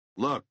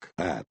Look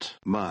at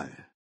my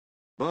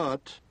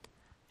butt.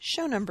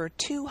 Show number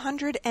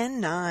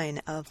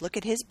 209 of Look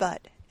at His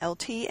Butt.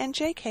 LT and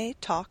JK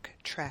Talk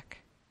Trek.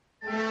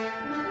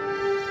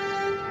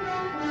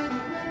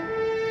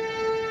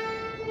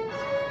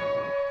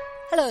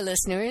 Hello,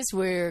 listeners.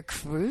 We're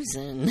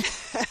cruising.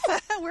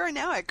 We're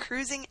now at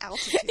cruising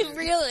altitude.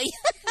 Really?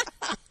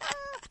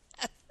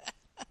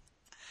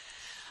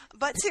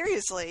 But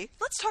seriously,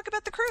 let's talk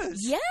about the cruise.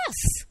 Yes.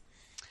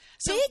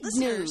 So, Big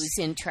listeners, news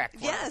in Trek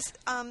World. Yes.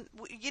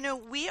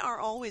 We are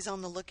always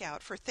on the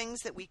lookout for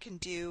things that we can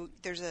do.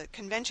 There's a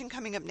convention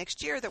coming up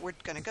next year that we're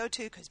going to go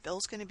to because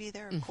Bill's going to be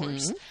there, of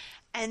course.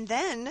 And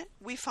then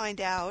we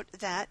find out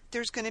that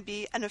there's going to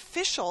be an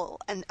official,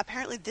 and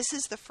apparently this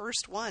is the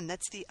first one,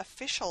 that's the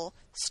official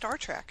Star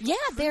Trek Yeah,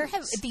 cruise, there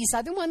have these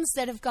other ones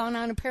that have gone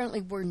on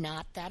apparently were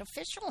not that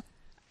official.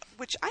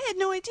 which I had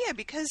no idea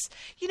because,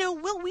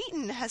 Will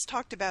Wheaton has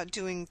talked about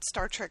doing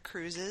Star Trek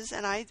cruises,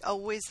 and I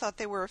always thought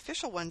they were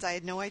official ones. I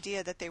had no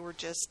idea that they were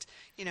just,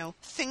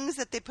 things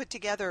that they put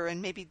together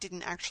and maybe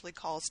didn't actually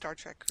call Star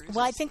Trek cruises.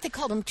 Well, I think they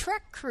called them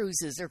Trek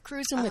cruises or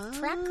cruising with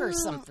Trek or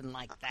something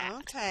like that.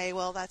 Okay,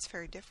 well, that's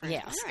very different.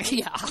 Yes. All right.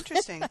 Yeah.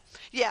 Interesting.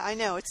 Yeah, I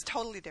know. It's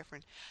totally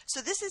different.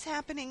 So this is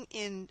happening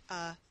in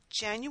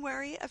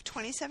January of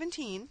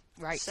 2017.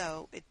 Right.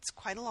 So it's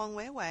quite a long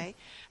way away.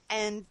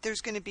 And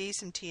there's going to be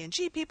some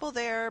TNG people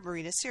there,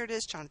 Marina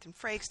Sirtis, Jonathan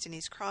Frakes,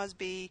 Denise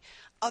Crosby,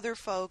 other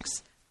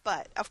folks.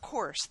 But, of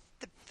course,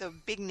 the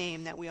big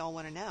name that we all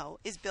want to know,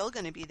 is Bill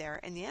going to be there?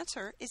 And the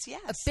answer is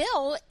yes.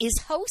 Bill is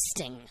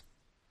hosting.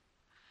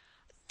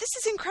 This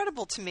is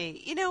incredible to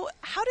me.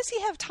 How does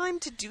he have time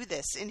to do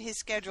this in his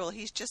schedule?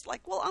 He's just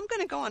like, well, I'm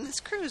going to go on this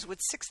cruise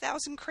with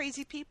 6,000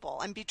 crazy people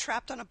and be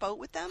trapped on a boat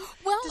with them?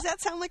 Well, does that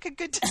sound like a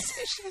good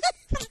decision?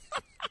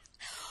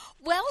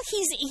 Well,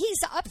 he's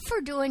up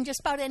for doing just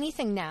about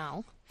anything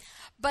now.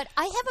 But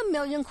I have a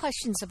million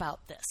questions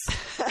about this.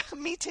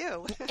 Me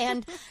too.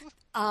 and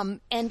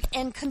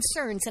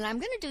concerns, and I'm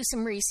going to do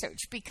some research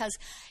because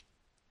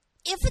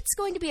if it's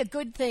going to be a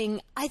good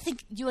thing, I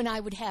think you and I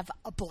would have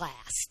a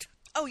blast.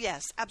 Oh,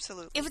 yes,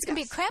 absolutely. If it's going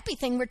to be a crappy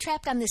thing, we're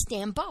trapped on this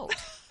damn boat.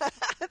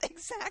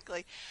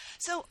 Exactly.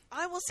 So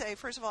I will say,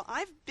 first of all,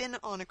 I've been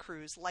on a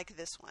cruise like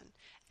this one.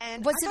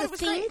 And Was I it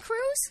thought a themed great.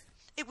 cruise?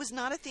 It was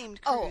not a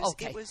themed cruise. Oh,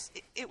 okay.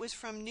 It was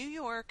from New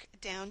York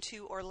down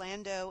to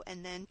Orlando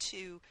and then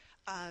to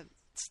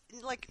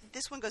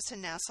this one goes to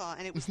Nassau,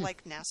 and it was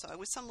like Nassau. It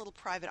was some little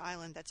private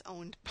island that's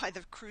owned by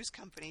the cruise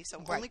company,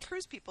 so only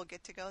cruise people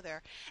get to go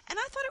there. And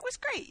I thought it was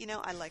great.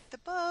 I liked the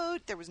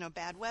boat. There was no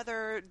bad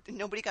weather.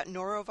 Nobody got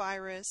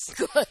norovirus.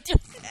 Good.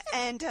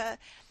 And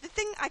the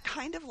thing I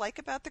kind of like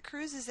about the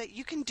cruise is that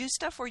you can do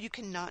stuff or you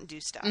cannot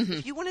do stuff.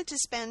 If you wanted to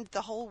spend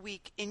the whole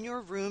week in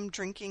your room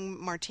drinking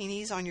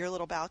martinis on your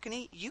little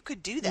balcony, you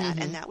could do that,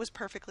 and that was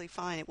perfectly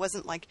fine. It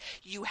wasn't like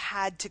you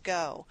had to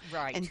go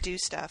and do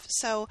stuff.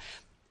 So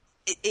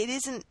it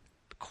isn't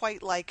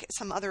quite like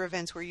some other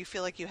events where you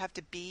feel like you have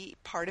to be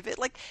part of it.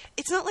 Like,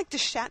 it's not like the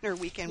Shatner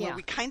weekend where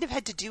we kind of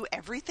had to do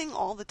everything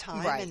all the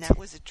time, and that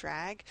was a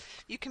drag.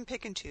 You can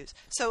pick and choose.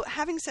 So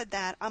having said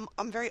that,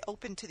 I'm very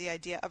open to the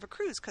idea of a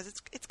cruise because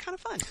it's kind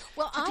of fun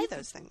to do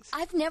those things.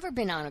 I've never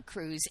been on a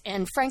cruise,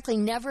 and frankly,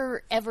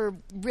 never ever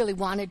really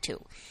wanted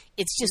to.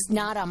 It's just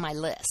not on my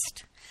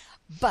list.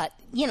 But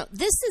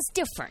this is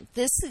different.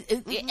 This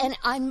is, and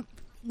I'm.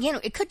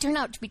 It could turn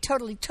out to be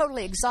totally,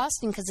 totally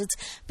exhausting because it's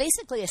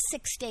basically a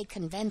 6-day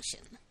convention.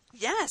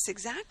 Yes,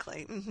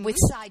 exactly. With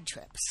side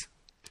trips.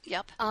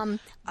 Yep.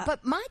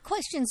 But my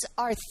questions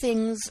are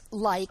things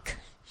like,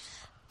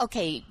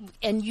 okay,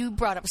 and you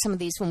brought up some of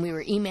these when we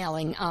were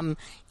emailing,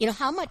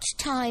 how much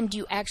time do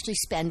you actually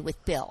spend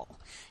with Bill?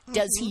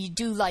 Does he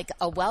do like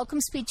a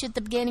welcome speech at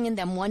the beginning and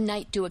then one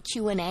night do a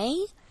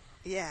Q&A?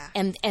 Yeah.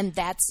 And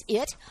that's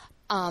it?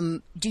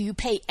 Do you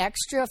pay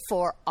extra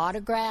for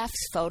autographs,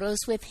 photos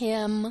with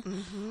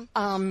him?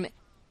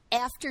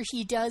 After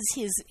he does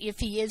if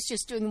he is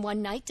just doing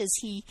one night, does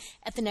he,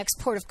 at the next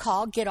port of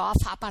call, get off,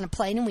 hop on a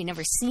plane, and we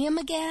never see him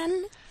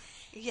again?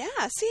 Yeah,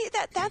 see,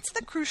 that's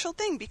the crucial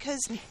thing,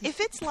 because if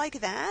it's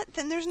like that,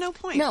 then there's no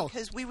point. No.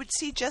 Because we would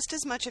see just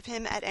as much of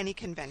him at any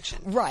convention.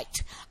 Right.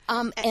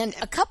 And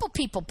a couple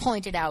people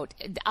pointed out,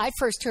 I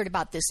first heard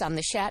about this on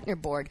the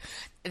Shatner board,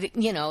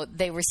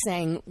 they were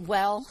saying,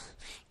 well,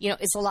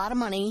 it's a lot of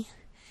money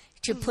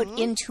to put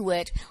into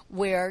it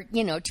where,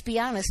 to be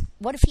honest,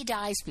 what if he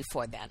dies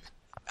before then?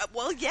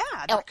 Well, yeah,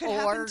 that could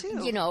happen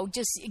too. Or,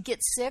 just get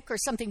sick or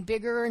something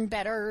bigger and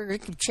better,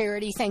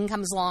 charity thing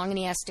comes along and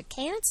he has to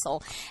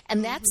cancel.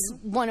 And that's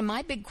one of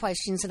my big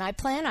questions. And I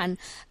plan on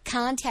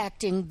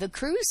contacting the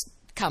cruise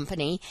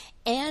company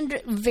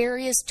and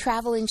various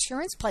travel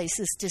insurance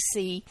places to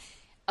see,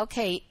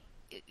 okay,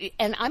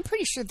 and I'm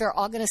pretty sure they're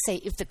all going to say,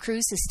 if the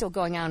cruise is still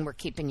going on, we're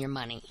keeping your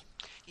money.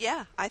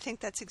 Yeah, I think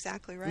that's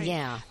exactly right.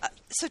 Yeah.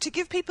 So to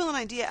give people an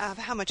idea of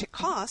how much it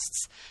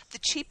costs, the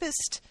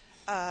cheapest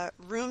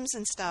rooms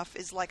and stuff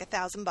is like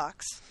 $1,000,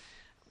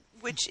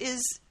 which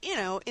is,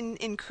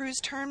 in cruise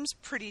terms,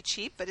 pretty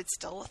cheap, but it's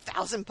still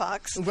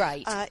 $1,000.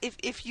 Right.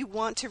 If you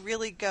want to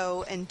really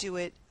go and do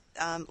it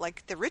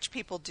like the rich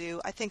people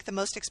do, I think the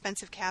most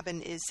expensive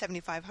cabin is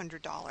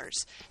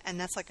 $7,500, and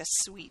that's like a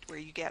suite where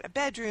you get a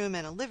bedroom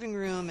and a living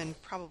room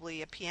and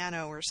probably a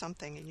piano or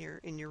something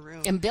in your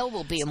room. And Bill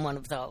will be in one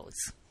of those.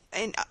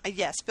 And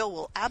yes, Bill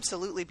will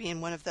absolutely be in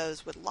one of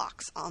those with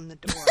locks on the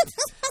door,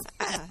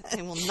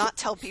 and will not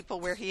tell people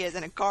where he is,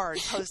 and a guard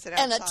posted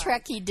outside. And a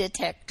Trekkie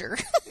detector.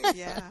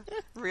 Yeah,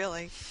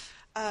 really.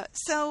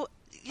 So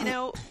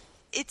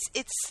it's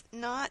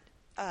not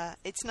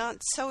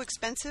so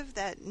expensive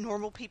that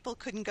normal people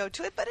couldn't go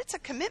to it, but it's a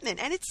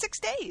commitment, and it's 6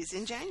 days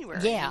in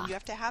January. Yeah, and you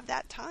have to have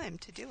that time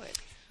to do it.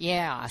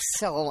 Yeah,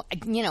 so,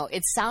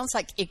 it sounds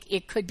like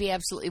it could be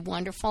absolutely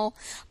wonderful,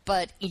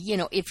 but,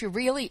 if you're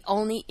really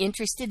only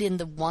interested in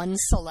the one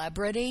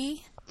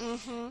celebrity,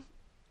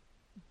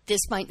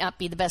 this might not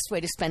be the best way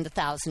to spend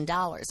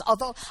 $1,000.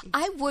 Although,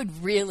 I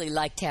would really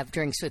like to have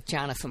drinks with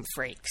Jonathan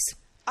Frakes.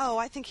 Oh,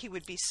 I think he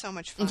would be so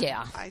much fun.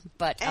 Yeah,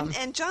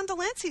 and John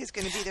Delancey is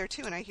going to be there,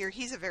 too, and I hear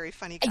he's a very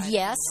funny guy.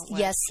 Yes,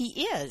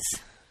 he is.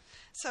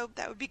 So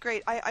that would be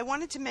great. I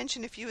wanted to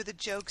mention a few of the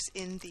jokes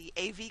in the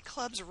AV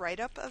Club's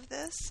write-up of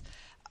this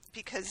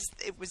because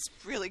it was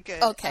really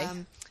good. Okay.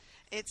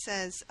 It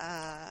says,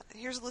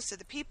 here's a list of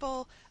the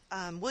people.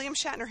 William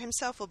Shatner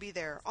himself will be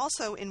there.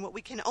 Also, in what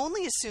we can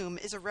only assume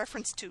is a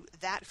reference to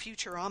that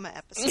Futurama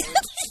episode,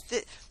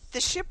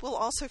 the ship will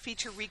also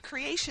feature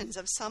recreations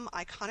of some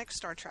iconic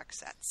Star Trek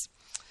sets.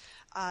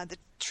 The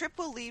trip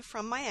will leave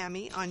from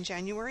Miami on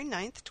January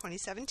 9th,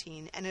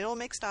 2017, and it'll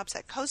make stops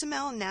at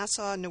Cozumel,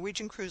 Nassau,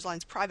 Norwegian Cruise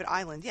Line's Private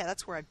Island. Yeah,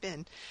 that's where I've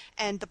been.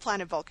 And the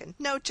planet Vulcan.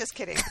 No, just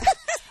kidding.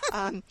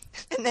 And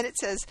then it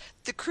says,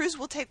 the cruise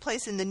will take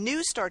place in the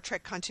new Star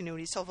Trek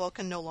continuity, so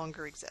Vulcan no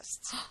longer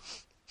exists.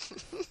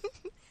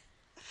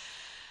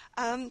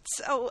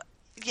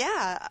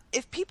 Yeah,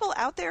 if people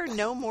out there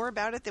know more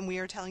about it than we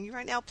are telling you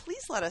right now,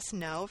 please let us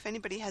know if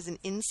anybody has an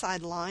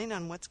inside line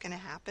on what's going to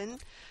happen.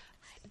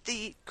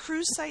 The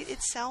cruise site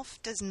itself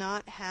does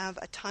not have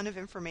a ton of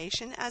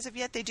information as of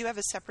yet. They do have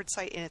a separate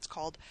site, and it's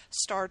called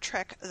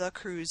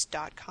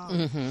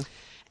StarTrekTheCruise.com.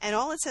 And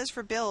all it says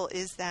for Bill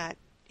is that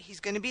he's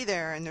going to be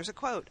there, and there's a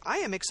quote, "I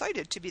am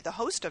excited to be the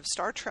host of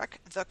Star Trek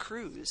The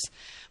Cruise.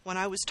 When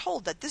I was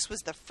told that this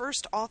was the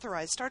first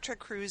authorized Star Trek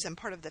cruise and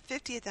part of the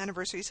 50th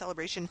anniversary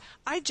celebration,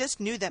 I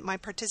just knew that my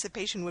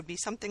participation would be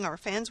something our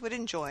fans would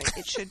enjoy.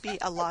 It should be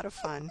a lot of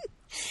fun."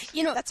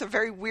 That's a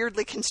very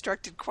weirdly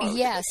constructed quote.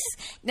 Yes.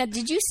 Now,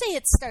 did you say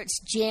it starts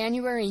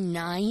January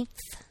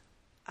 9th?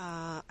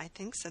 I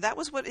think so. That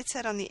was what it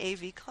said on the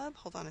AV Club.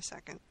 Hold on a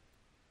second.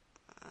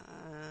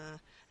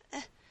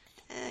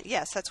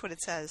 Yes, that's what it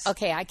says.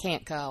 Okay, I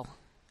can't go.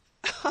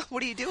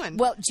 What are you doing?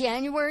 Well,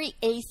 January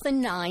 8th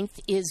and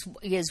 9th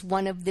is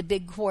one of the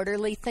big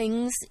quarterly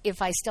things,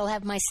 if I still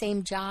have my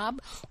same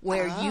job,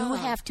 where you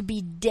have to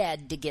be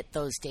dead to get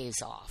those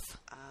days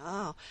off.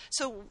 Oh.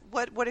 So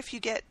what if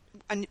you get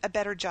a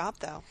better job,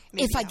 though?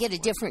 Maybe if I get a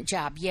different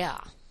job, yeah.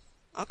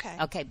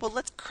 Okay. Well,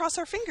 let's cross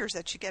our fingers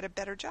that you get a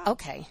better job.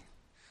 Okay.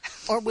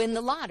 Or win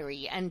the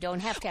lottery and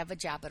don't have to have a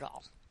job at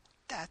all.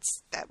 That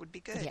would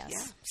be good. Yes.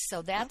 Yeah.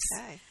 So that's...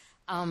 Okay.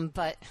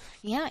 But,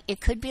 yeah,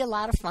 it could be a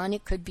lot of fun.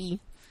 It could be,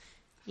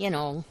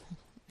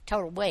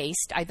 total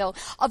waste.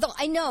 Although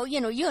I know,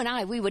 you and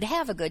I, we would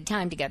have a good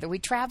time together. We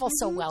travel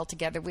so well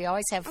together. We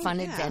always have fun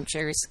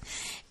adventures.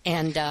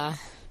 And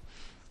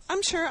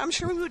I'm sure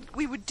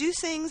we would do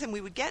things, and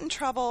we would get in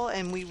trouble,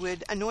 and we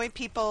would annoy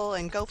people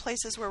and go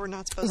places where we're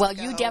not supposed to go. Well,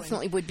 you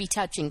definitely would be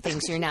touching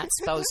things you're not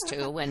supposed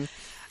to.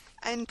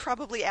 And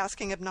probably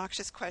asking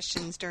obnoxious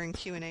questions during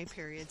Q&A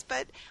periods.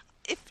 But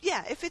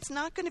if it's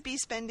not going to be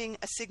spending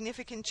a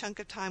significant chunk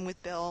of time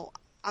with Bill,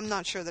 I'm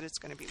not sure that it's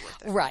going to be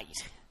worth it.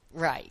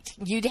 Right.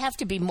 You'd have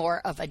to be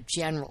more of a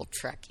general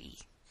Trekkie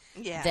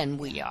than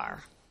we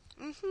are.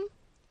 Mm-hmm.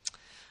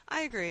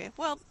 I agree.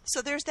 Well,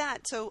 so there's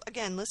that. So,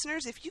 again,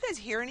 listeners, if you guys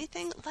hear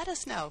anything, let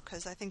us know,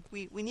 because I think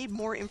we need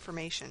more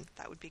information.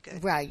 That would be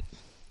good. Right.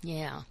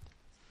 Yeah.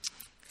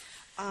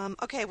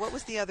 Okay, what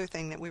was the other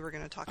thing that we were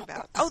going to talk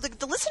about? Oh,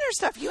 the listener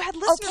stuff. You had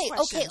listener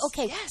questions.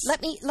 Okay. Yes.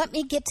 Let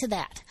me get to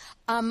that.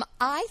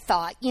 I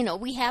thought,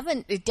 we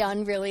haven't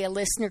done really a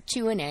listener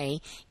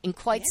Q&A in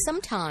quite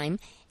some time,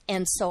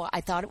 and so I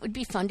thought it would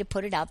be fun to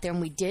put it out there,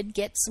 and we did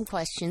get some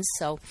questions,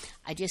 so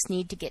I just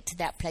need to get to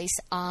that place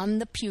on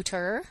the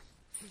pewter.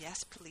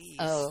 Yes, please.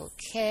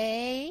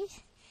 Okay.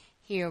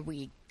 Here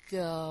we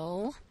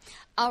go.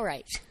 All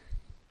right.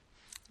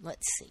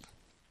 Let's see.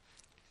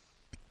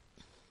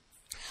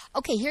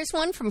 Okay, here's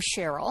one from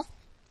Cheryl.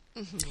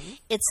 Mm-hmm.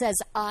 It says,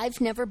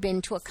 I've never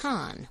been to a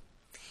con.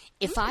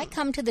 If I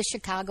come to the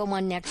Chicago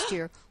one next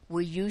year,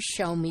 will you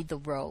show me the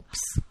ropes?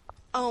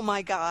 Oh,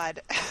 my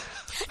God.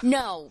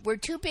 No, we're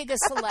too big a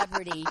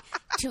celebrity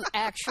to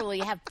actually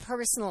have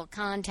personal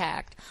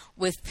contact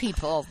with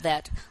people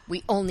that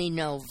we only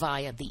know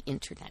via the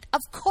internet.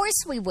 Of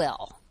course we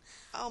will.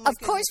 Oh, my Of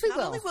course we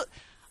will.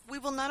 We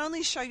will not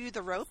only show you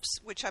the ropes,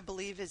 which I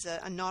believe is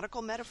a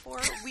nautical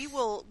metaphor. We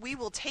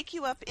will take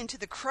you up into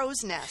the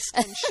crow's nest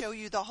and show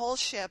you the whole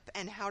ship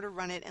and how to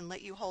run it and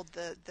let you hold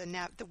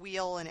the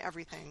wheel and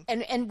everything.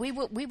 And we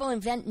will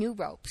invent new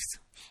ropes.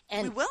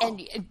 And, we will.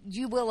 And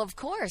you will, of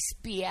course,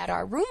 be at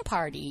our room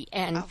party.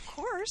 And, of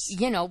course.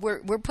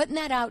 We're putting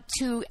that out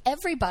to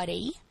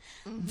everybody.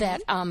 That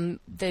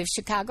the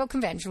Chicago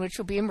Convention, which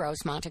will be in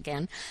Rosemont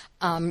again,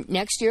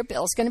 next year,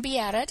 Bill's going to be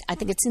at it. I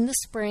think it's in the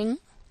spring.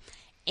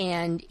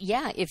 And,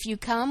 yeah, if you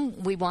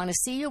come, we want to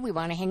see you. We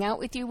want to hang out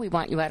with you. We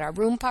want you at our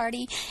room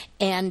party.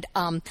 And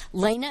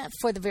Lena,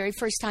 for the very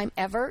first time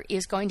ever,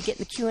 is going to get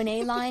in the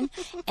Q&A line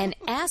and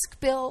ask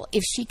Bill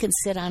if she can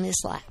sit on his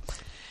lap.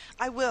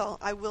 I will.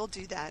 I will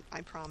do that,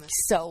 I promise.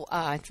 So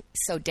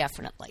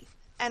definitely.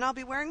 And I'll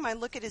be wearing my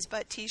Look at His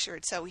Butt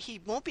t-shirt, so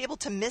he won't be able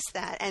to miss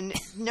that. And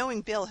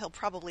knowing Bill, he'll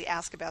probably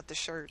ask about the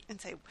shirt and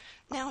say,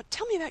 now,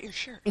 tell me about your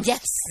shirt.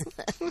 Yes.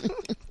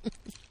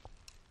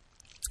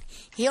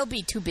 He'll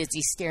be too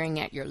busy staring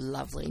at your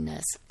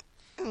loveliness.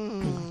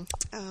 Oh,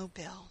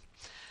 Bill.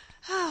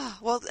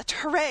 Well,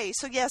 hooray.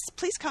 So, yes,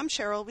 please come,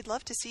 Cheryl. We'd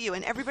love to see you.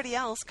 And everybody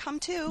else, come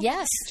too.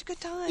 Yes. It's a good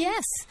time.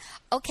 Yes.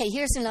 Okay,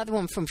 here's another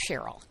one from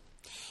Cheryl.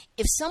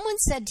 If someone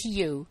said to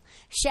you,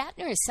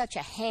 Shatner is such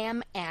a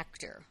ham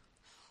actor,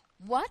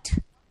 what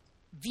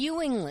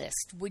viewing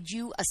list would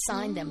you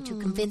assign them to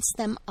convince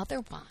them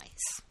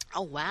otherwise?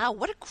 Oh, wow.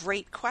 What a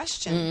great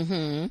question.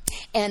 Mm-hmm.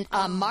 And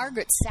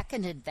Margaret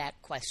seconded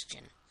that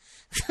question.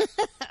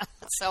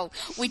 So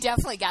we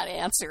definitely got to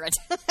answer it.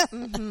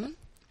 Mm-hmm.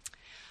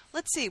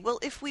 Let's see. Well,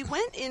 if we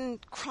went in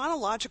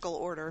chronological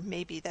order,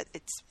 maybe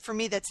for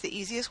me, that's the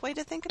easiest way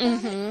to think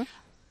about it.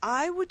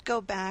 I would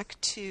go back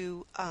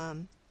to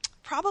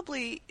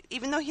probably,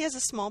 even though he has a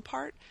small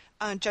part,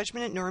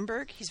 Judgment at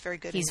Nuremberg. He's very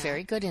good in that. He's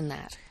very good in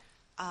that.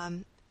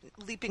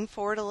 Leaping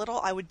forward a little,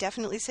 I would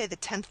definitely say The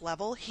 10th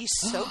Level. He's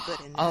so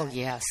good in that. Oh,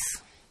 yes.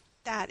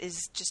 That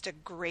is just a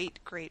great,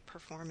 great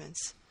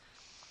performance.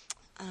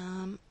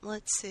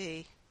 Let's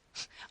see.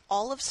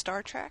 All of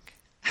Star Trek.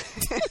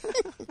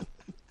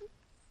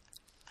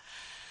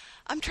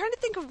 I'm trying to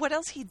think of what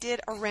else he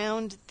did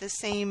around the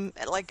same,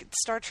 like,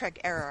 Star Trek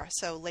era.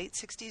 So late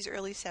 60s,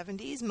 early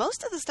 70s.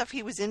 Most of the stuff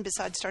he was in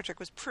besides Star Trek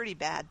was pretty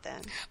bad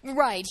then.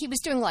 Right. He was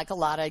doing, like, a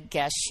lot of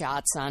guest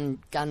shots on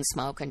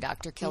Gunsmoke and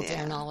Dr.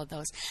 Kildare and all of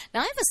those. Now,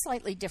 I have a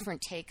slightly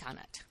different take on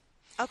it.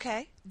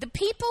 Okay. The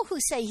people who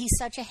say he's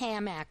such a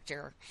ham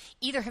actor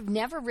either have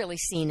never really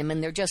seen him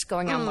and they're just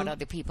going on what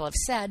other people have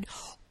said,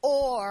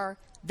 or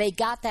they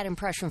got that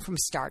impression from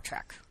Star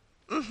Trek.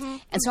 Mm-hmm.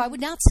 And so I would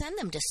not send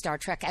them to Star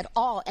Trek at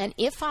all. And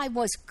if I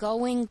was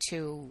going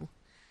to,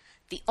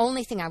 the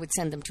only thing I would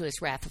send them to is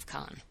Wrath of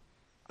Khan.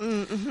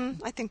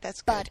 Mm-hmm. I think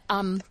that's good.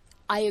 But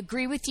I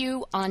agree with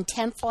you on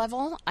 10th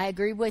Level. I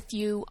agree with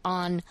you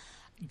on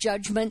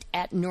Judgment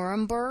at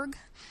Nuremberg.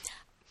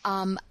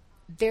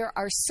 There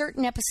are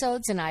certain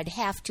episodes, and I'd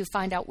have to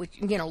find out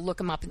which, look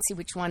them up and see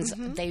which ones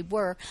they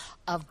were,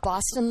 of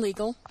Boston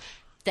Legal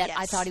that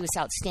I thought he was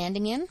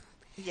outstanding in.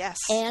 Yes.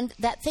 And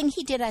that thing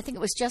he did, I think it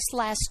was just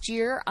last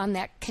year on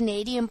that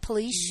Canadian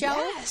police show.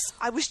 Yes.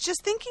 I was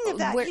just thinking of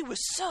that. He was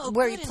so good.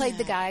 Where he played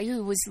the guy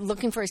who was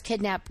looking for his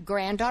kidnapped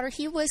granddaughter.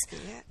 He was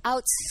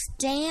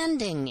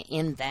outstanding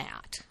in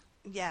that.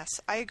 Yes,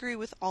 I agree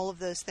with all of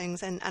those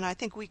things, and I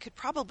think we could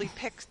probably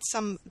pick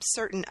some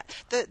certain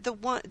the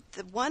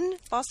one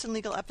Boston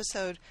Legal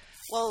episode,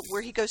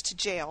 where he goes to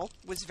jail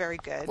was very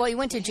good. Well, he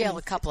went to jail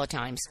a couple of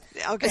times.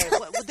 Okay,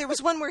 well, there was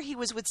one where he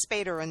was with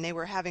Spader and they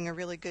were having a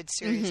really good,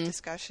 serious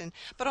discussion,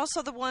 but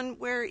also the one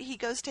where he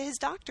goes to his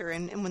doctor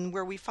and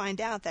where we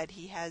find out that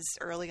he has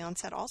early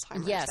onset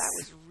Alzheimer's. Yes, that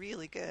was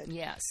really good.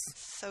 Yes,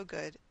 so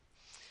good.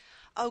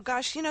 Oh,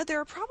 gosh, there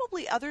are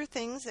probably other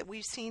things that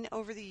we've seen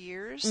over the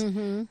years,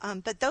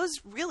 but those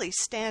really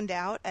stand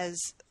out as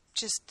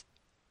just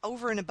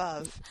over and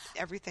above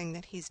everything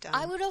that he's done.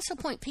 I would also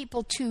point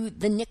people to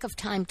the Nick of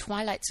Time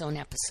Twilight Zone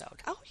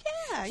episode. Oh,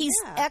 yeah. He's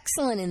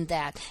excellent in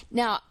that.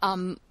 Now,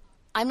 I'm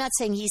not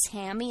saying he's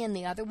hammy in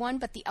the other one,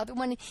 but the other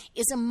one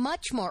is a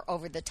much more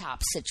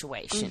over-the-top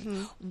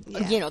situation.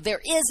 Yeah.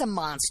 There is a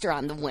monster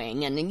on the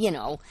wing, and,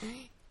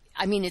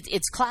 I mean,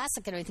 it's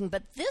classic and everything,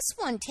 but this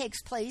one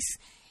takes place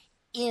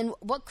in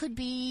what could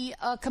be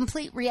a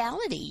complete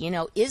reality.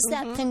 Is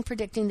that thing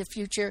predicting the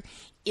future?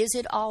 Is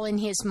it all in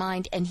his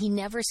mind? And he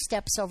never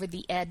steps over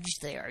the edge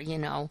there,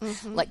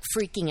 like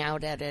freaking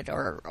out at it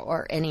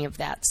or any of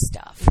that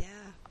stuff. Yeah.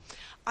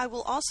 I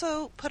will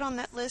also put on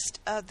that list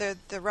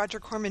the Roger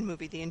Corman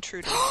movie, The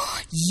Intruder.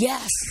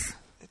 Yes.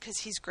 Because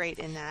he's great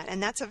in that.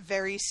 And that's a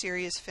very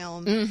serious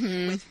film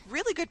with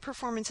really good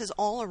performances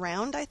all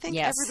around, I think.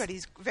 Yes.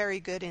 Everybody's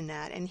very good in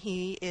that. And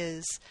he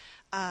is...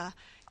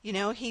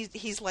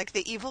 he's like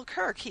the evil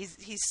Kirk. He's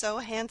so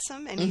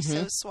handsome and he's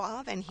so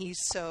suave and he's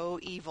so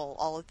evil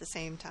all at the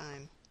same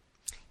time.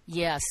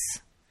 Yes,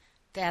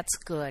 that's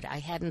good. I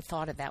hadn't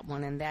thought of that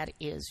one, and that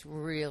is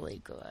really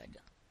good.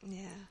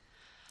 Yeah.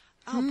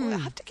 Oh, boy, I'll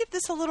have to give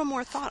this a little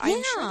more thought.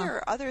 I'm sure there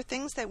are other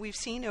things that we've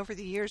seen over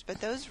the years, but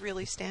those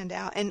really stand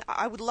out. And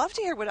I would love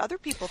to hear what other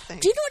people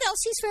think. Do you know what else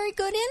he's very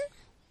good in?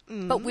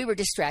 But we were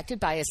distracted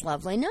by his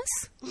loveliness.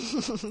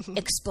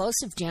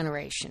 Explosive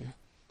generation.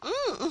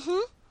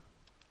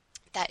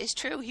 That is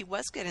true. He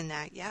was good in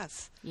that,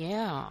 yes.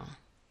 Yeah.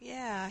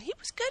 Yeah, he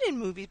was good in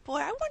movies. Boy,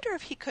 I wonder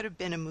if he could have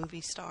been a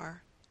movie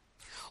star.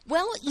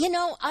 Well,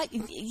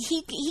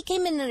 he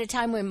came in at a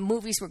time when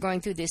movies were going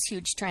through this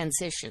huge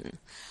transition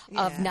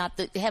of not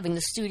having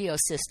the studio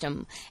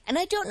system. And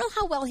I don't know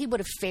how well he would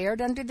have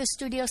fared under the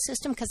studio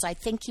system because I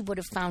think he would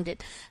have found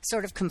it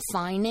sort of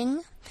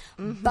confining.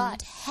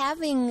 But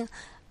having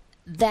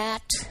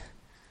that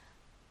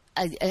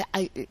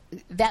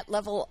that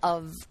level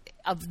of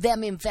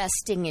them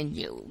investing in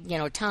you,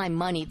 time,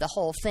 money, the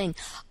whole thing,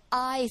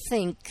 I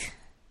think,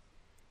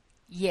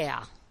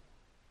 yeah.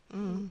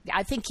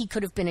 I think he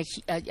could have been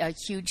a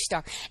huge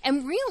star.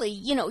 And really,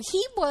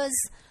 he was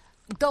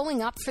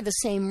going up for the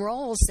same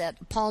roles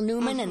that Paul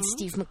Newman and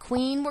Steve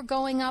McQueen were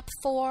going up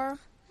for.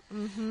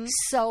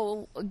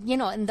 So,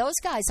 and those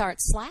guys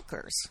aren't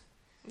slackers.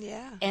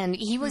 Yeah. And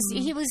he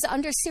was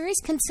under serious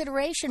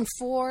consideration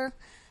for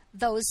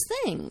those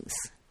things.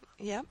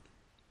 Yep.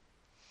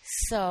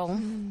 So,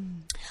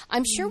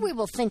 I'm sure we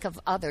will think of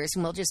others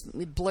and we'll just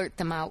blurt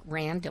them out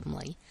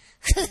randomly.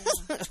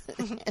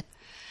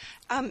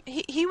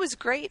 He was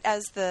great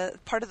as the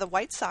part of the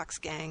White Sox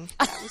gang.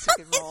 That was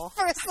a good role.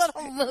 First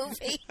little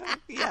movie.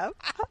 Yeah.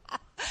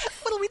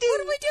 What do we do?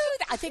 What do we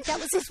do? I think that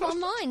was his one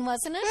line,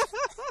 wasn't it?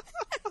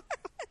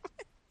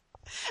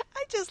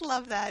 I just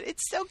love that.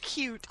 It's so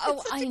cute. Oh,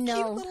 it's such I know.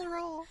 A cute little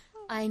role.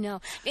 I know.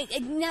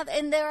 Now,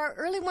 and there are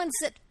early ones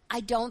that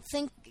I don't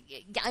think.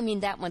 I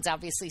mean, that one's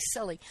obviously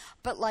silly,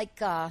 but like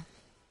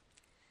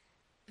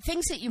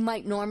things that you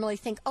might normally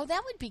think, oh,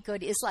 that would be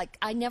good, is like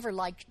I never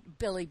liked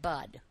Billy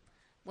Budd.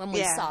 When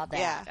we saw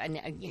that.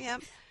 Yeah.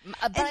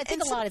 But I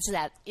think a lot of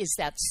that is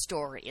that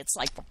story. It's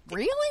like,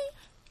 really?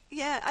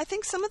 Yeah, I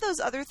think some of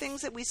those other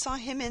things that we saw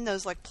him in,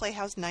 those like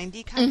Playhouse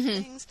 90 kind of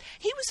things,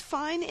 he was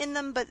fine in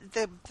them, but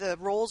the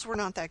roles were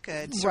not that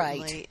good,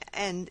 certainly. Right.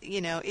 And,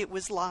 it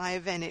was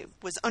live and it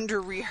was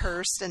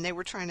under-rehearsed and they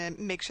were trying to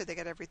make sure they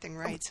got everything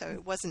right, so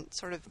it wasn't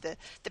sort of the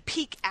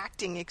peak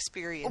acting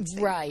experience.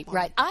 Right.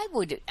 I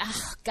would,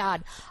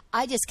 God,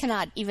 I just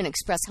cannot even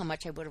express how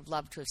much I would have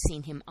loved to have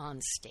seen him on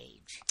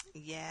stage.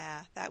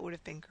 Yeah, that would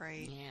have been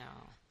great. Yeah.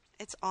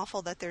 It's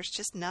awful that there's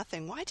just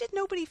nothing. Why did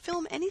nobody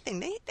film anything?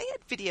 They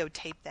had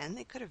videotape then.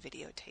 They could have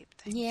videotaped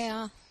things.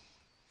 Yeah.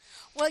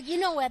 Well,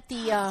 at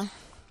the,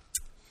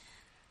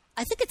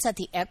 I think it's at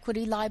the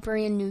Equity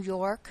Library in New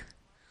York.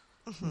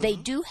 They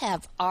do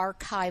have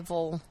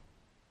archival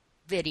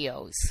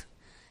videos.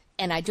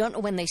 And I don't know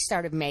when they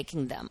started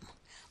making them.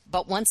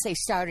 But once they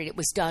started, it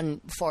was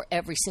done for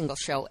every single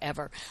show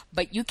ever.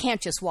 But you can't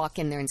just walk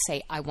in there and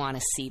say, I want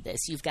to see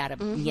this. You've got to,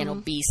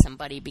 be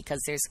somebody because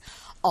there's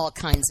all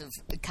kinds of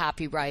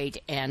copyright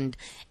and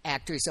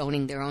actors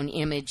owning their own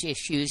image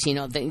issues,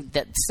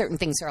 that certain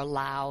things are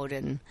allowed.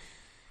 And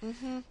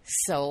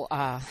so,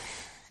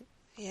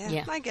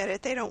 yeah, I get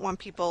it. They don't want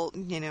people,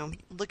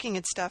 looking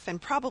at stuff.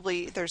 And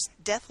probably there's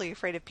deathly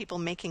afraid of people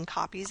making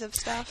copies of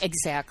stuff.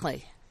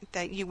 Exactly.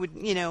 That you would,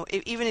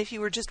 even if you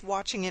were just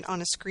watching it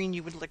on a screen,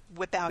 you would like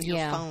whip out your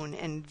phone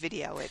and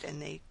video it,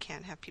 and they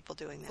can't have people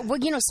doing that. Well,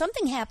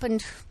 something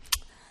happened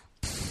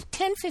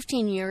 10,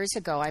 15 years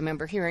ago. I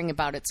remember hearing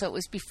about it, so it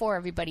was before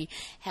everybody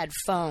had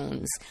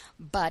phones.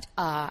 But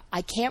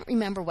I can't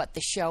remember what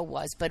the show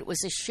was, but it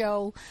was a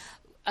show,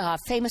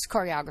 famous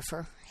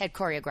choreographer had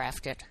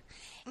choreographed it,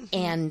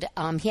 and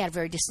he had a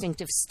very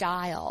distinctive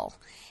style.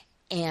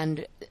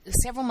 And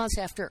several months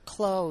after it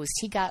closed,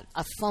 he got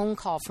a phone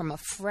call from a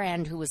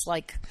friend who was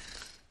like,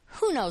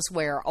 who knows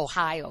where,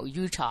 Ohio,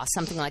 Utah,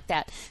 something like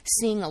that,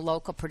 seeing a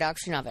local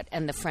production of it.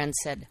 And the friend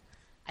said,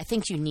 I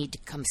think you need to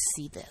come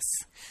see this.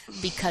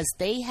 Because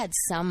they had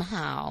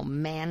somehow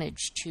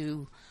managed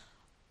to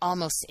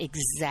almost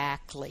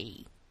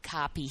exactly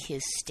copy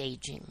his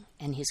staging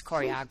and his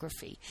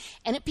choreography.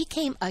 And it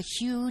became a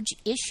huge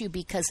issue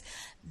because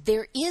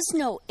there is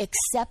no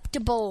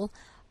acceptable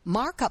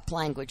markup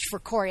language for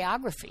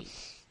choreography.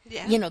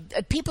 Yeah.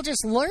 People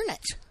just learn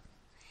it.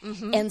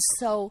 And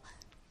so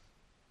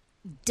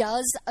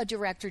does a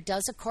director,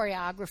 does a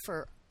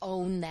choreographer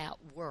own that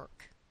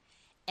work?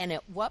 And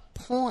at what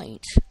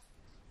point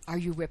are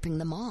you ripping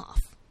them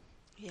off?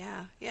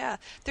 Yeah.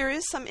 There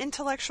is some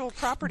intellectual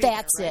property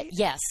That's there, right? it.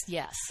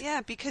 Yes.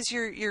 Yeah, because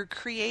you're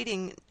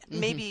creating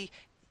maybe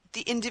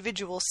the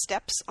individual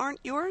steps aren't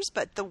yours,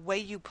 but the way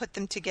you put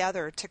them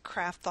together to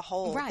craft the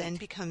whole then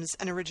becomes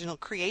an original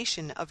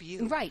creation of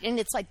you. Right, and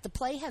it's like the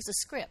play has a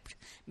script,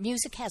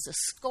 music has a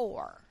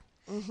score.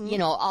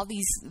 All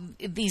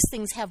these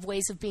things have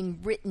ways of being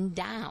written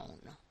down.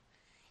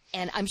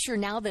 And I'm sure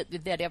now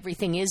that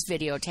everything is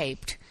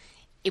videotaped,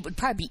 it would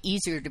probably be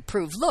easier to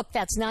prove, look,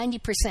 that's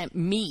 90%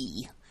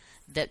 me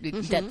that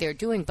they're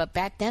doing. But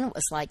back then it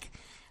was like,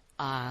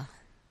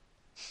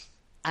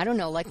 I don't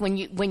know, like when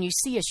you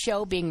see a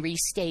show being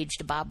restaged,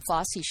 a Bob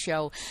Fosse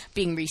show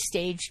being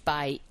restaged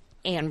by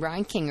Anne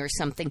Reinking or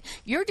something,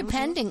 you're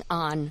depending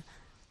on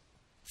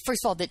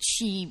first of all, that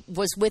she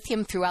was with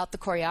him throughout the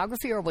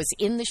choreography or was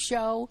in the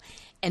show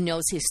and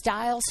knows his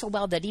style so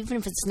well that even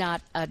if it's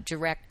not a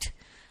direct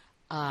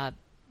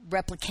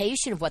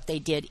replication of what they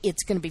did,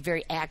 it's going to be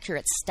very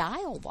accurate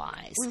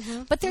style-wise.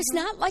 But there's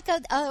not like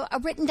a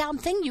written-down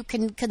thing you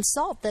can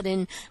consult that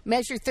in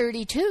Measure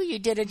 32 you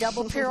did a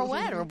double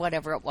pirouette or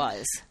whatever it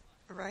was.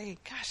 Right.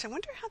 Gosh, I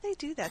wonder how they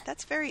do that.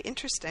 That's very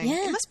interesting.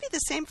 Yeah. It must be the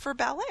same for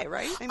ballet,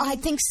 right? I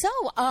think so.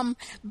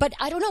 But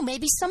I don't know.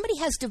 Maybe somebody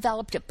has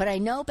developed it. But I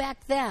know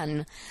back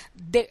then,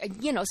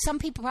 some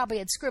people probably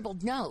had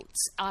scribbled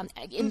notes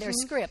in their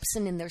scripts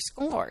and in their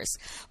scores.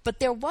 But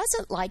there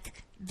wasn't like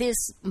this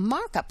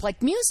markup.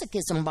 Like music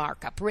is a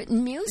markup,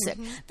 written music.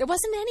 There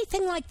wasn't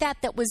anything like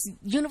that was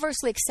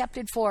universally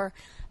accepted for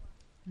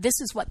this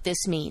is what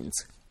this means.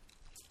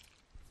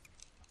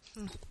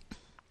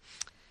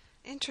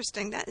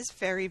 Interesting. That is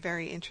very,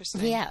 very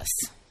interesting. Yes.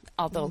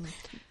 Although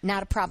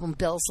not a problem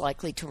Bill's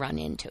likely to run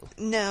into.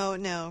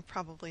 No,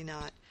 probably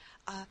not.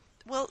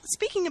 Well,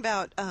 speaking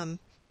about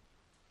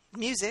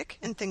music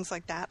and things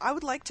like that, I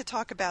would like to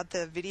talk about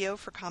the video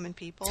for Common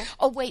People.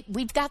 Oh, wait.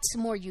 We've got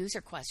some more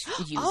user questions.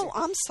 Oh,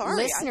 I'm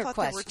sorry. Listener I thought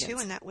questions. there were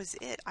 2 and that was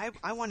it.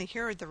 I want to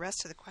hear the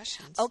rest of the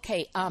questions.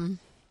 Okay.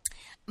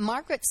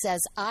 Margaret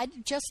says,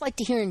 I'd just like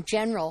to hear in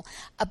general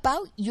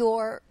about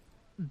your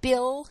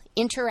Bill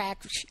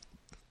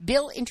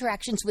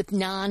interactions with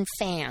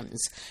non-fans.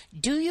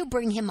 Do you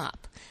bring him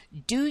up?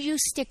 Do you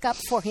stick up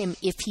for him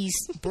if he's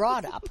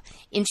brought up?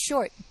 In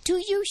short, do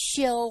you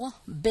shill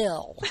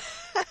Bill?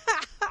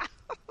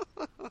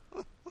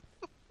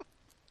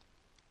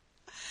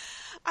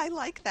 I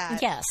like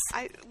that. Yes.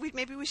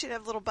 Maybe we should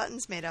have little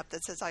buttons made up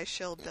that says I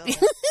shill Bill.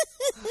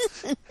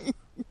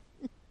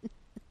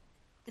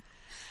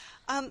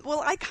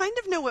 Well, I kind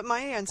of know what my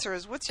answer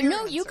is. What's your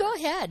answer? No, you go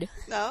ahead.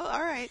 No?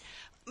 All right.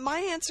 My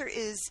answer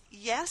is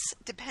yes,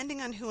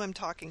 depending on who I'm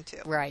talking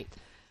to. Right.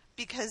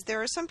 Because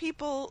there are some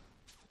people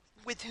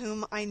with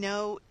whom I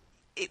know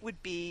it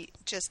would be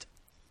just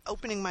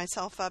opening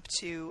myself up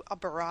to a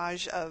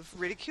barrage of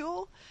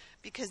ridicule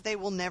because they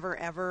will never,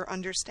 ever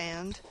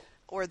understand,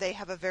 or they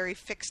have a very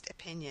fixed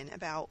opinion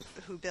about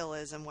who Bill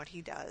is and what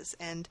he does.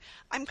 And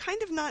I'm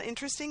kind of not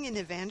interested in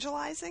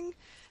evangelizing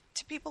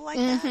to people like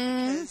that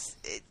because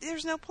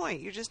there's no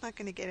point. You're just not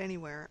going to get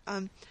anywhere.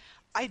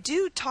 I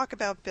do talk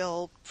about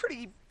Bill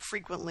pretty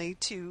frequently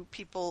to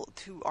people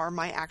who are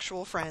my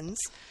actual friends,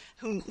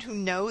 who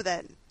know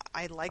that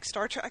I like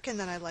Star Trek and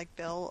that I like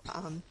Bill.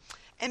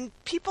 And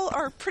people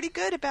are pretty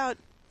good about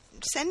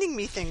sending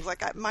me things.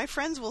 Like my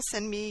friends will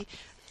send me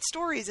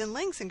stories and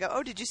links and go,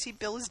 oh, did you see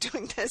Bill is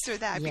doing this or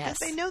that? Yes. Because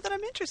they know that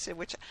I'm interested,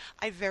 which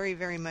I very,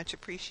 very much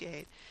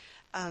appreciate.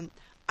 I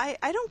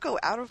don't go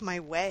out of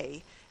my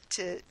way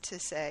to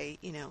say,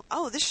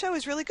 oh, this show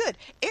is really good.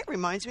 It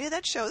reminds me of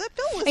that show that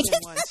Bill was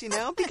in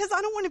once, because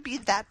I don't want to be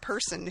that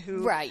person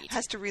who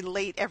has to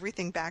relate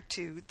everything back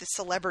to the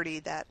celebrity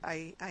that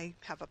I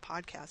have a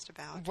podcast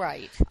about.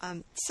 Right.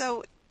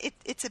 So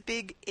it's a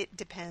big, it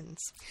depends,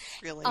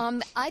 really.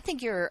 I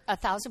think you're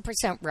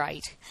 1,000%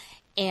 right.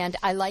 And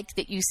I like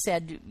that you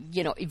said,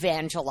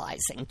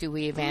 evangelizing. Do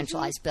we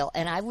evangelize Bill?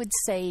 And I would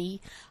say,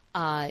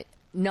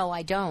 no,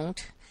 I don't.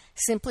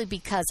 Simply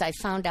because I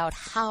found out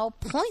how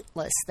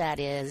pointless that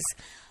is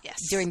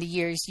during the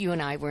years you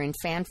and I were in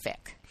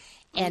fanfic.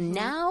 And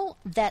now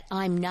that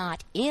I'm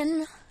not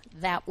in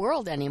that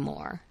world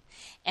anymore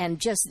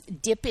and just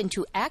dip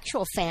into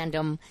actual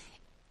fandom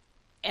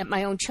at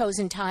my own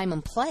chosen time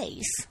and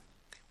place,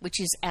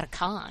 which is at a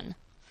con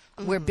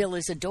where Bill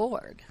is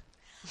adored,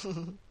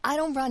 I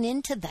don't run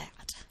into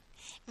that.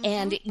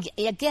 And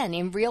again,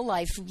 in real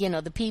life,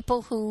 the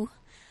people who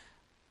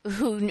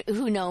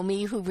know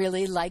me, who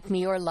really like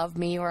me or love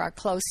me or are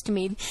close to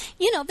me,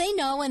 they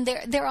know, and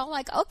they're all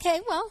like, okay,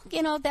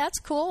 well, that's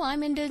cool.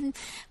 I'm into,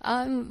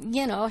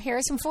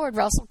 Harrison Ford,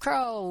 Russell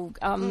Crowe,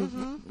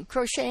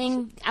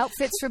 crocheting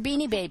outfits for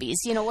Beanie Babies,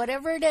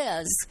 whatever it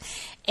is.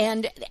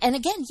 And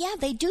again,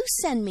 they do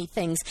send me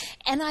things.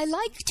 And I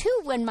like, too,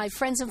 when my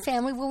friends and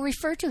family will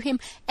refer to him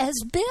as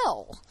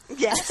Bill.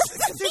 Yes,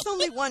 because there's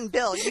only one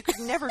Bill. You could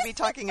never be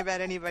talking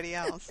about anybody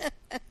else.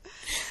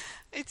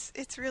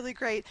 It's really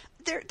great.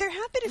 There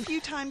have been a few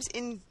times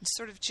in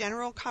sort of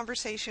general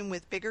conversation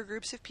with bigger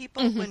groups of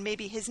people when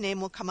maybe his name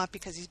will come up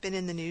because he's been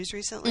in the news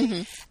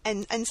recently,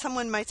 and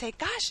someone might say,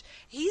 "Gosh,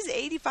 he's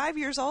 85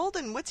 years old,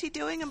 and what's he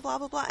doing?" and blah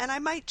blah blah, and I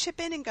might chip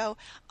in and go,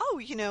 "Oh,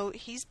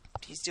 he's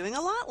doing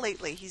a lot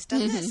lately. He's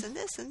done this and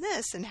this and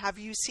this, and have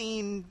you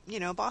seen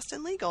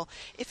Boston Legal?"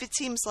 If it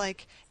seems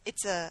like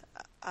it's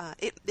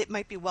it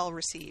might be well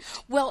received.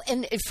 Well,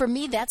 and for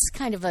me, that's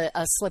kind of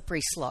a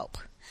slippery slope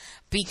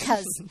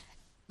because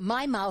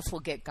my mouth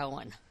will get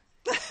going.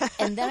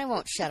 And then I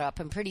won't shut up.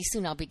 And pretty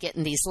soon I'll be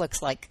getting these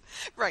looks like,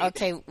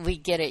 okay, we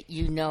get it.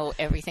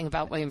 Everything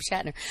about William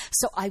Shatner.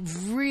 So I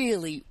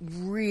really,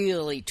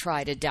 really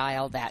try to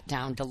dial that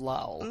down to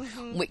low,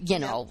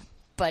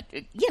 But,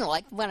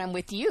 like when I'm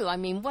with you, I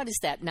mean, what is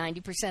that,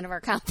 90% of our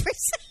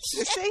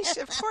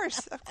conversation?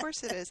 Of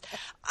course it is.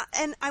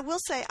 And I will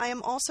say I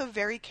am also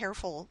very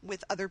careful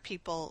with other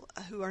people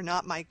who are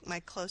not my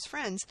close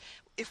friends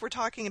if we're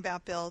talking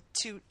about Bill,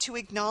 to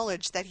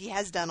acknowledge that he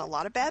has done a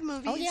lot of bad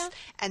movies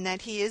and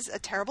that he is a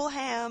terrible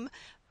ham.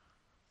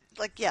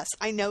 Like, yes,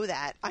 I know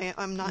that.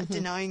 I'm not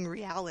denying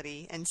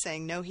reality and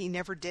saying, no, he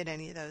never did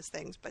any of those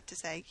things. But to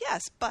say,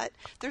 yes, but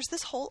there's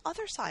this whole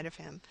other side of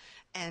him.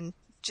 And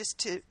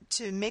just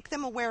to make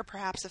them aware,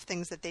 perhaps, of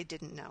things that they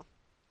didn't know.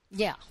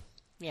 Yeah.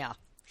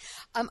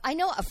 I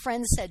know a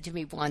friend said to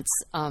me once,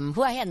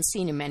 who I hadn't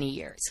seen in many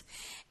years,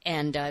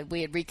 and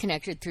we had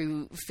reconnected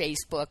through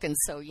Facebook, and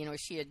so,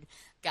 she had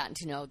gotten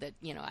to know that,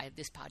 I had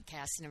this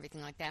podcast and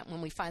everything like that. And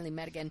when we finally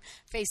met again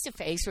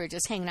face-to-face, we were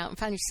just hanging out, and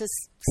finally she says,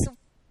 so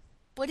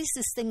what is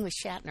this thing with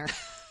Shatner?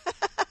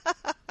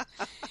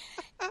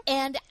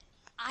 And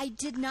I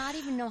did not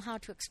even know how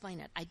to explain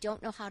it. I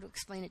don't know how to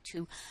explain it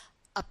to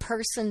a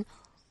person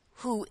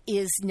who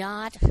is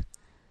not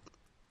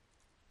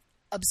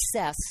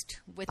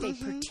obsessed with a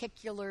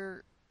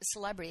particular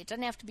celebrity. It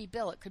doesn't have to be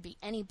Bill. It could be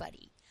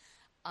anybody.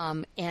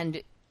 I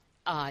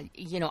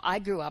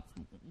grew up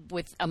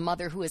with a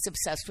mother who was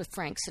obsessed with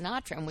Frank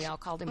Sinatra, and we all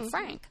called him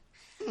Frank,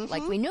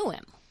 like we knew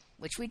him,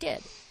 which we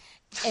did.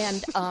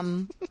 And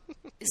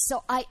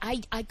so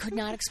I could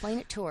not explain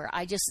it to her.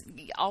 I just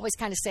always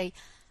kind of say,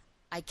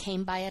 I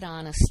came by it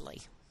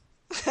honestly.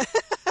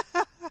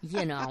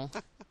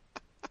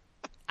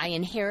 I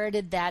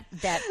inherited that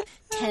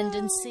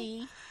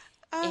tendency,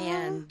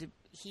 and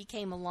he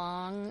came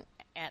along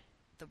at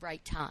the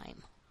right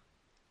time.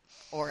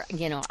 Or,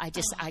 I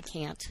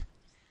can't.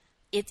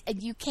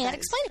 You can't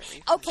explain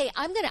it. Okay,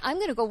 I'm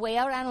gonna go way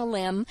out on a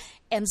limb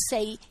and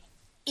say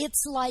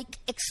it's like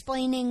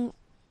explaining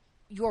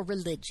your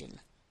religion.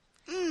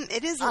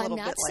 It is a little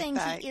bit like that. I'm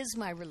not saying he is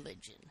my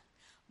religion.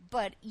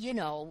 But,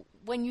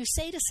 when you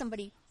say to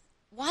somebody,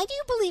 why do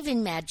you believe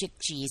in magic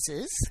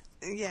Jesus?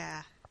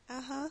 Yeah.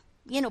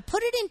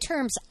 Put it in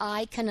terms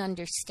I can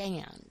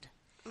understand.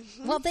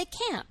 Well, they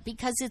can't,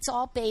 because it's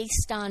all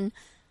based on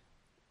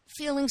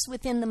feelings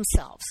within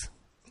themselves.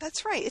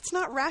 That's right. It's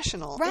not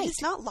rational. Right. It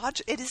is not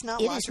logical. It is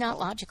not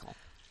logical.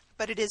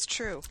 But it is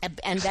true.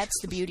 And that's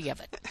the beauty of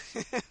it.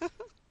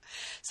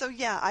 So,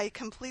 yeah, I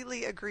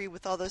completely agree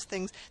with all those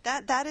things.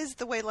 That is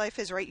the way life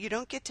is, right? You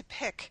don't get to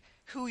pick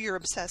who you're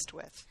obsessed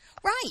with.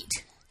 Right.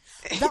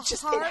 It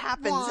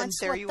happens, and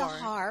there you are.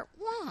 The heart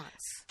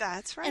wants.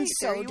 That's right. And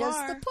so does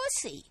the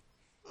pussy.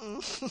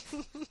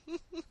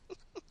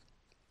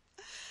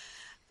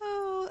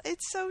 Oh,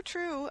 it's so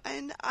true.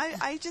 And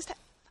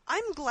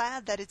I'm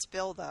glad that it's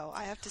Bill, though.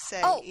 I have to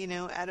say,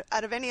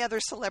 out of any other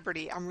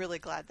celebrity, I'm really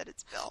glad that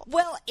it's Bill.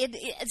 Well,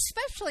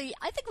 especially,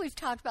 I think we've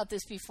talked about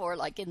this before,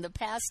 like in the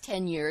past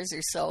 10 years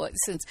or so,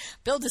 since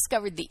Bill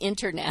discovered the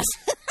internet.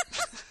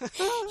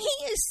 He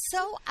is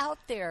so out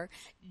there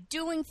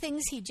doing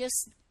things. He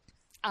just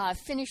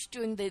finished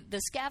doing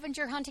the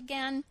scavenger hunt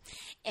again,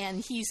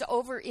 and he's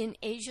over in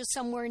Asia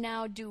somewhere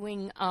now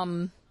doing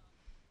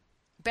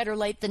Better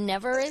Late Than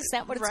Never. Is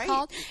that what it's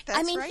called?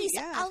 That's he's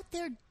out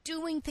there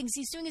doing things.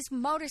 He's doing his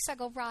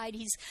motorcycle ride.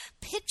 He's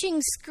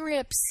pitching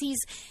scripts. He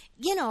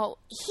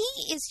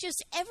is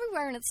just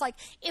everywhere. And it's like,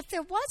 if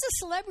there was a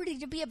celebrity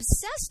to be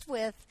obsessed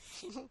with,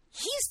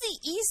 he's the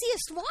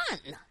easiest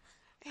one.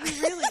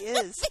 He really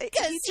is.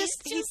 Because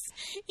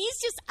he's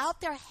just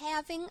out there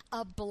having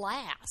a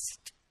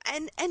blast.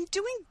 And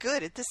doing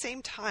good at the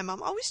same time.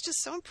 I'm always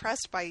just so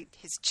impressed by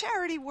his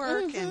charity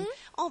work and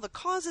all the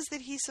causes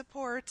that he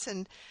supports,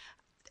 and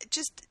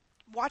just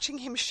watching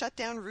him shut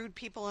down rude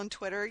people on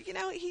Twitter.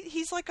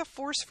 He's like a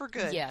force for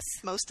good. Yes.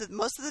 Most of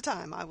the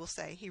time, I will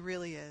say. He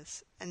really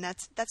is. And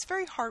that's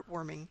very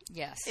heartwarming.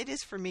 Yes. It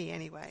is for me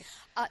anyway.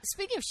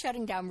 Speaking of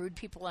shutting down rude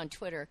people on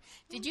Twitter,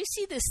 did you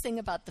see this thing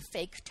about the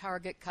fake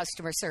Target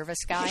customer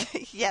service guy?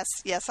 Yes,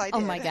 I did.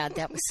 Oh, my God,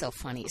 that was so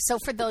funny. So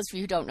for those of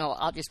you who don't know,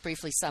 I'll just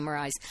briefly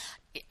summarize.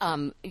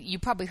 You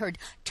probably heard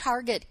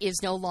Target is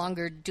no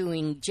longer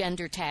doing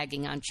gender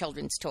tagging on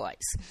children's toys.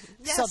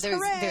 Yes, so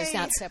there's hooray!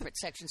 not separate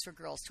sections for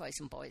girls' toys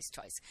and boys'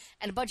 toys.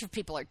 And a bunch of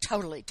people are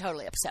totally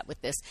upset with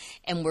this,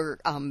 and we're,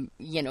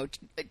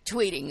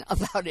 tweeting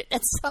about it.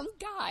 And some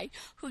guy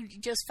who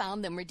just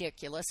found them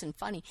ridiculous and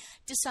funny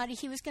decided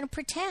he was going to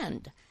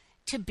pretend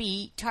to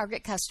be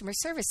Target customer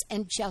service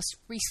and just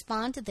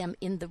respond to them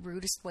in the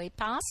rudest way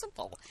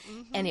possible.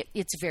 And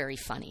it's very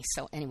funny.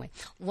 So anyway,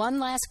 one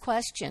last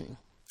question.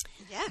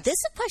 Yes. This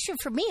is a question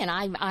for me, and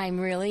I'm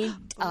really,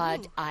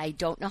 I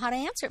don't know how to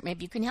answer it.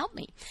 Maybe you can help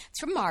me. It's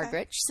from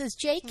Margaret. She says,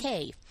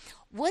 JK,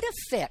 would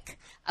a fic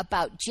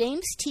about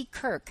James T.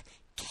 Kirk,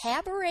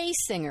 cabaret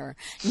singer,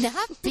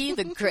 not be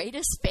the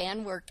greatest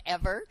fan work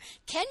ever?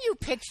 Can you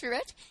picture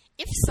it?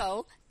 If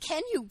so,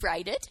 can you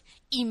write it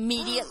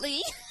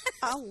immediately?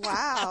 Oh,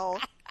 wow.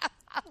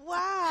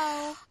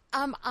 Wow.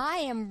 I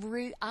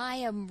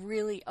am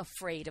really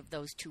afraid of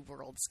those two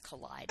worlds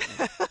colliding.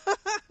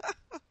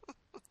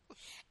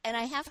 And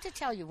I have to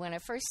tell you, when I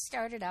first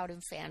started out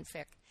in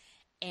fanfic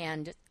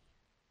and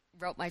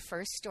wrote my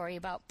first story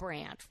about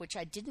Brant, which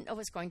I didn't know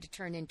was going to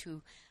turn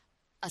into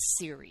a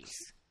series,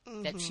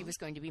 that she was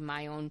going to be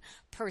my own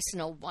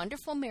personal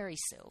wonderful Mary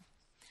Sue.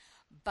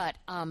 But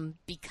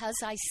because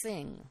I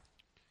sing,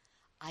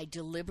 I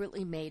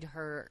deliberately made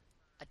her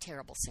a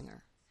terrible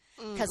singer.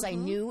 Because I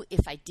knew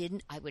if I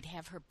didn't, I would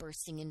have her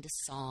bursting into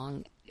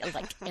song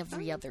like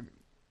every other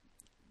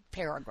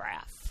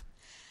paragraph.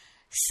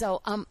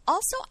 So,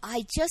 also,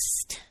 I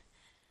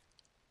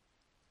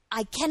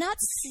cannot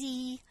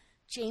see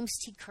James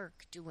T.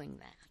 Kirk doing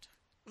that.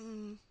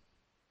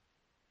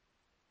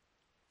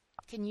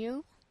 Can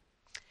you?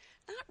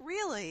 Not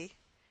really.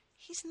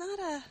 He's not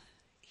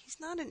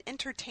an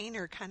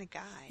entertainer kind of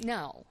guy.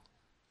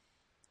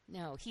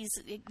 No, he's,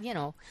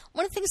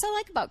 one of the things I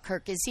like about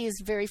Kirk is he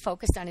is very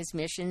focused on his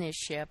mission, his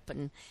ship,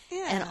 and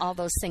all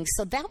those things.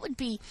 So that would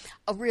be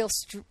a real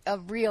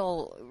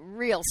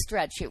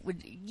stretch. It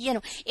would,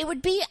 it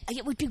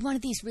would be one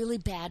of these really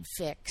bad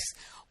fics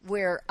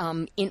where,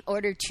 in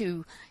order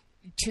to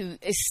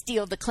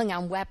steal the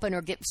Klingon weapon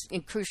or get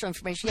crucial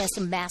information, he has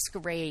to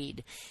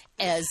masquerade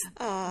as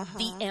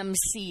the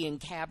MC in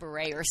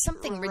Cabaret or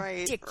something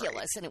ridiculous,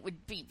 right. And it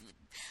would be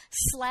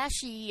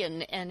slashy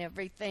and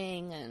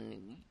everything,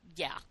 and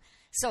yeah.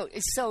 So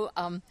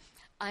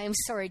I am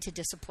sorry to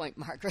disappoint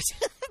Margaret,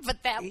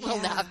 but that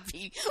will not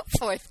be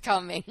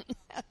forthcoming.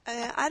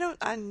 I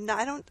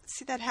don't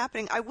see that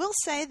happening. I will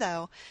say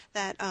though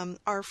that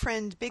our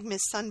friend Big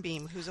Miss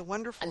Sunbeam, who's a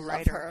wonderful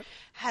writer,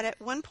 had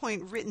at one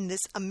point written this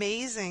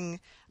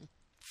amazing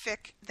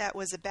fic that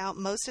was about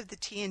most of the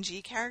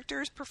TNG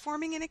characters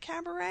performing in a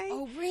cabaret.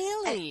 Oh,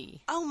 really? And,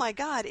 oh my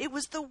God, it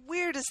was the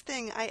weirdest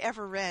thing I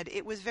ever read.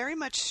 It was very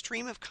much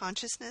stream of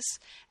consciousness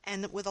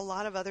and with a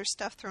lot of other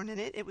stuff thrown in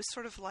it. It was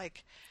sort of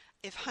like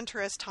if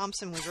Hunter S.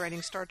 Thompson was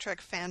writing Star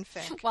Trek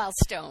fanfic. While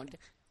stoned.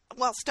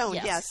 While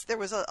stoned, yes. There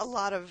was a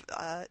lot of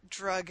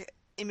drug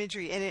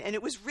imagery in it, and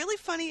it was really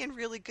funny and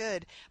really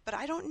good. But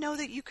I don't know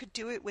that you could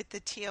do it with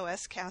the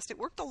TOS cast. It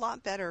worked a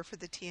lot better for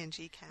the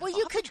TNG cast. Well,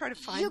 you could try to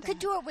find. You could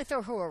do it with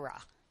Uhura.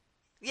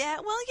 Yeah,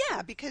 well,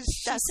 yeah, because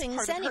she that's sings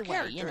part of anyway,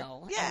 her character.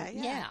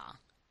 Yeah.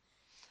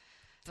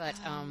 But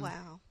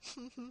wow.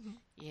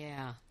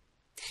 Yeah.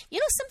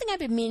 Something I've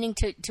been meaning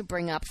to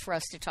bring up for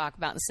us to talk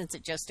about, and since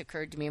it just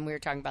occurred to me, and we were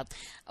talking about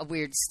a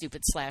weird,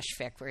 stupid slash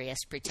fic where he has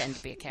to pretend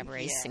to be a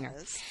cabaret singer.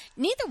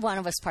 Neither one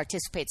of us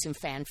participates in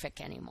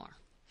fanfic anymore.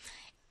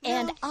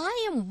 And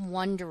I am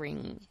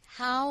wondering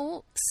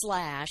how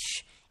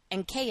Slash,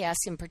 and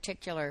KS in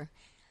particular,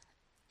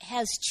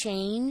 has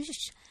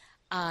changed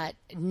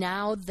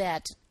now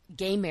that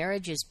gay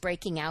marriage is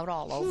breaking out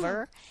all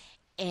over.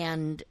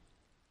 And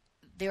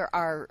there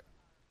are,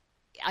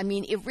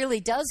 it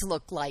really does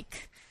look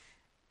like,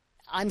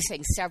 I'm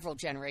saying several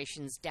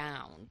generations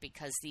down,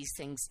 because these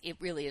things, it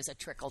really is a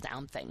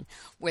trickle-down thing,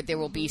 where there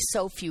will be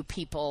so few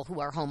people who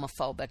are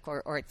homophobic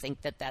or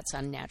think that that's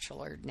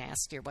unnatural or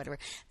nasty or whatever,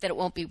 that it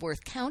won't be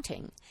worth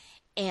counting.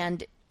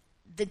 And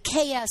the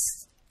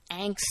KS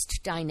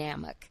angst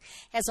dynamic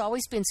has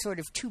always been sort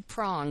of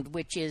two-pronged,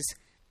 which is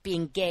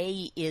being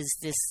gay is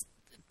this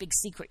big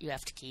secret you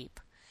have to keep.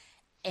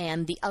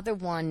 And the other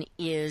one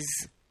is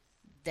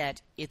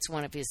that it's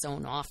one of his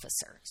own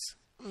officers.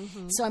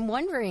 So I'm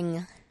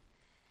wondering,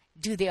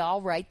 do they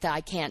all write that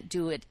I can't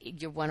do it,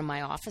 you're one of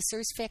my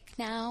officers fic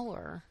now,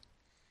 or?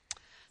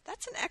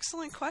 That's an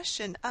excellent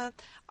question.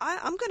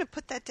 I'm going to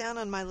put that down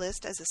on my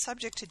list as a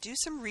subject to do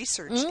some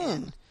research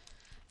in.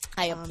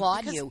 I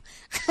applaud you.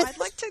 I'd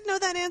like to know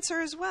that answer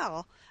as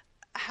well,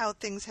 how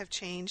things have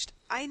changed.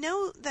 I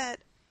know that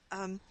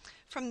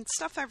from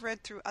stuff I've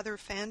read through other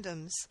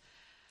fandoms,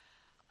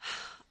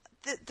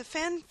 the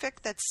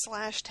fanfic that's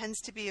Slash tends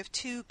to be of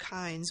two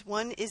kinds.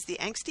 One is the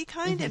angsty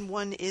kind, and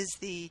one is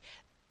the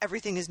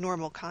everything is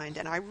normal kind,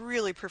 and I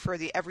really prefer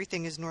the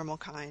everything is normal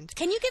kind.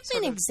 Can you give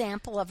me an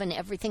example of an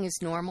everything is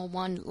normal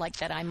one like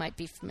that I might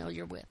be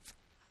familiar with?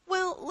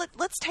 Well,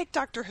 let's take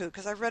Doctor Who,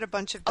 because I've read a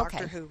bunch of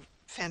Doctor Who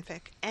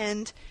fanfic,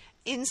 and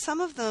in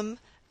some of them,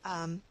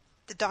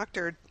 the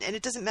Doctor, and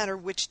it doesn't matter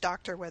which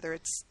Doctor, whether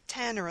it's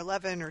 10 or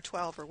 11 or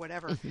 12 or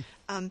whatever,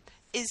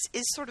 is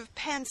sort of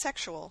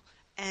pansexual,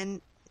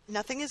 and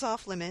nothing is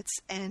off limits,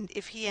 and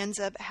if he ends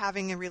up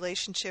having a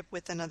relationship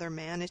with another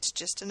man, it's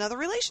just another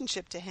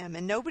relationship to him,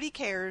 and nobody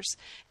cares,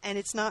 and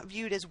it's not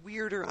viewed as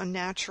weird or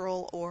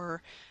unnatural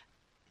or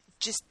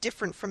just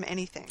different from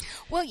anything.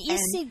 Well, you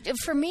see,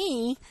 for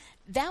me,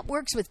 that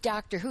works with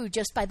Doctor Who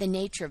just by the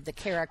nature of the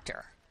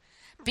character,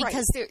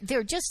 because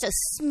they're just a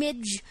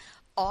smidge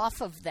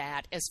off of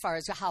that as far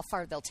as how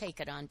far they'll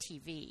take it on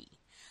TV.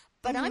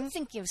 But I'm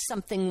thinking of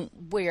something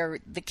where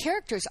the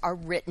characters are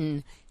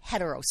written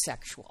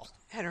heterosexual.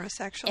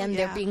 And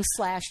they're being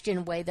slashed in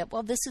a way that,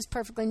 well, this is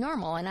perfectly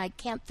normal. And I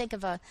can't think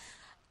of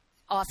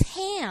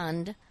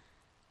offhand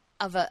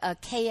of a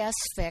KS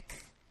fic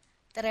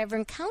that I ever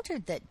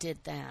encountered that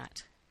did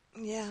that.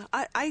 Yeah,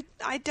 I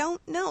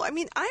don't know. I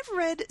mean, I've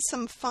read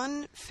some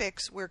fun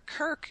fics where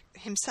Kirk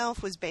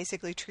himself was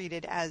basically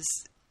treated as,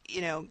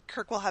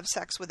 Kirk will have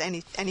sex with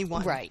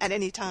anyone at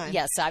any time.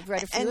 Yes, I've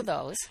read a few of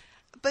those.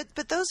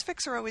 But those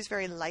fics are always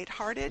very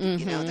lighthearted.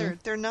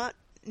 They're not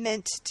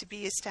meant to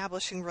be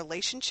establishing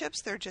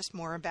relationships. They're just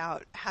more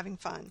about having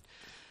fun.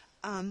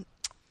 And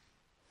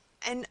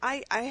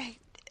I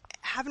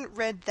haven't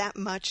read that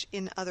much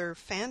in other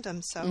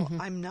fandoms, so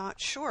I'm not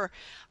sure.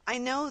 I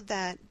know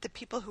that the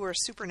people who are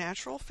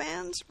Supernatural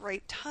fans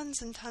write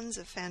tons and tons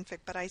of fanfic,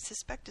 but I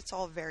suspect it's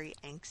all very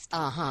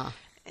angsty.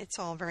 It's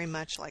all very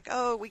much like,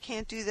 oh, we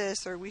can't do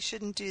this, or we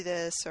shouldn't do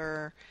this,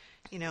 or,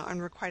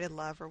 unrequited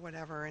love or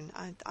whatever, and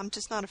I'm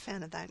just not a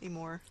fan of that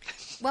anymore.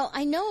 Well,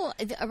 I know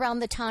around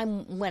the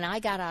time when I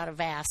got out of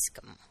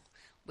Askham,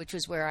 which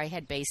was where I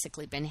had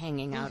basically been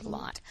hanging out a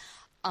lot,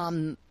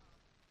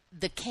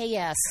 the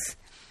KS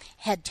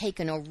had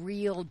taken a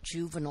real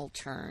juvenile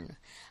turn.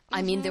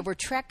 I mean, there were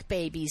Trek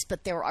babies,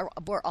 but there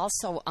were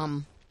also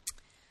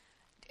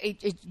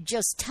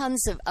just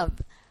tons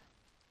of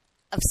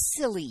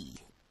silly,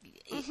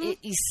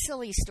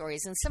 silly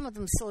stories, and some of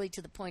them silly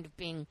to the point of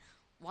being,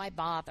 why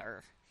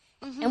bother?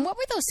 And what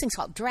were those things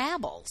called?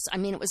 Drabbles. I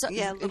mean, it was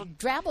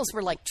Drabbles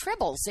were like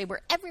tribbles. They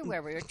were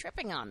everywhere. We were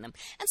tripping on them,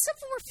 and some of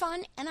them were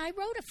fun. And I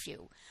wrote a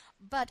few,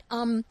 but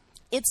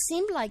it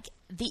seemed like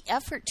the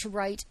effort to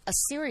write a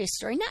serious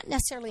story, not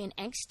necessarily an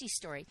angsty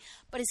story,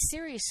 but a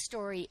serious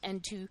story,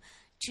 and to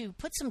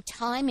put some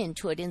time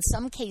into it. In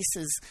some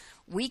cases,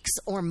 weeks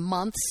or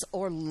months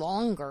or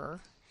longer,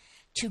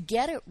 to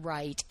get it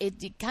right.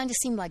 It kind of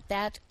seemed like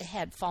that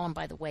had fallen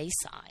by the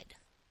wayside.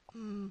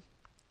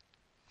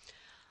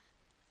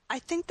 I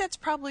think that's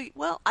probably,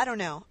 well, I don't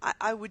know.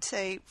 I would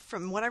say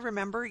from what I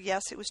remember,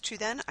 yes, it was true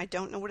then. I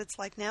don't know what it's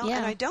like now. Yeah.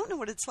 And I don't know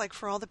what it's like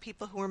for all the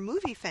people who are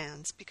movie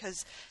fans,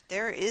 because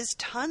there is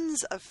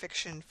tons of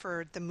fiction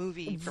for the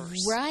movie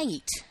verse.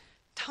 Right.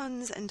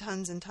 Tons and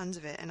tons and tons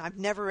of it. And I've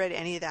never read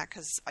any of that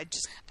because I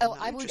just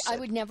I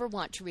would never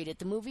want to read it.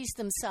 The movies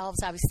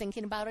themselves, I was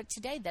thinking about it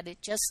today, that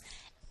it just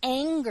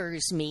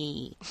angers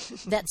me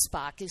that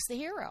Spock is the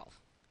hero.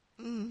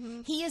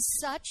 He is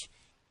such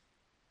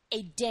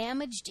a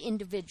damaged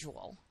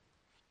individual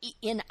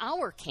in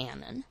our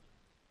canon,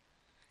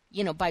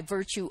 by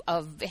virtue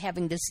of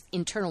having this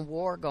internal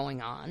war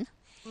going on.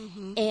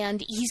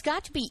 And he's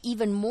got to be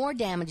even more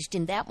damaged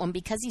in that one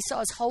because he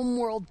saw his home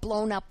world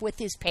blown up with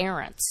his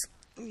parents.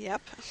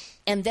 Yep.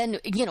 And then,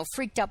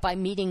 freaked out by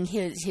meeting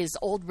his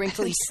old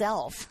wrinkly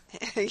self.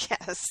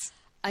 Yes.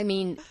 I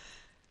mean,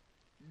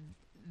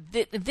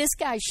 this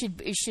guy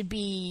should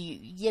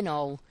be,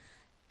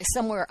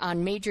 somewhere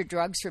on major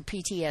drugs for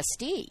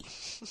PTSD,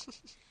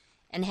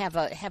 and have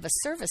a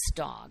service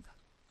dog.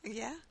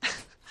 Yeah,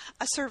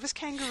 a service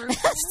kangaroo. A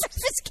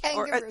service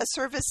kangaroo, or a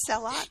service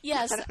sellout.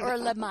 Yes, or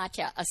La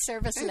Macha, a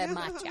service La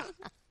Macha.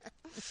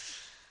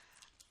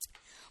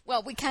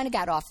 Well, we kind of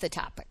got off the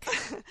topic.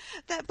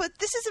 But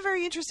this is a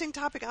very interesting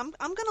topic. I'm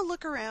going to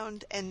look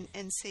around and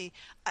see.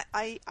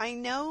 I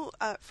know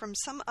from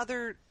some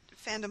other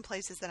fandom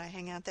places that I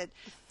hang out that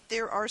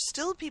there are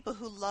still people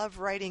who love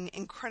writing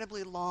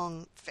incredibly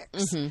long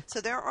fics. So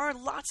there are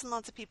lots and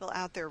lots of people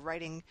out there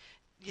writing,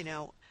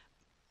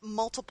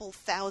 multiple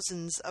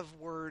thousands of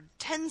word,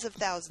 tens of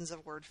thousands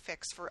of word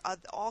fics for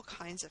all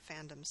kinds of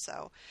fandoms.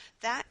 So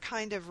that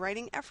kind of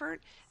writing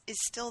effort is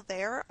still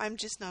there. I'm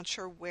just not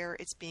sure where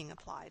it's being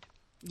applied.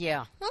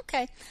 Yeah.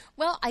 Okay.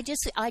 Well, I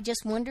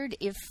just wondered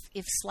if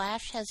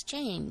Slash has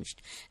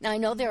changed. Now I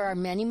know there are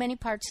many, many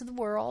parts of the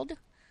world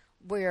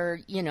where,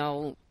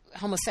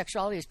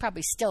 homosexuality is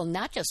probably still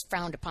not just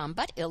frowned upon,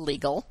 but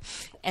illegal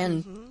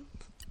and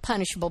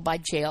punishable by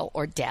jail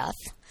or death.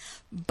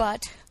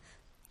 But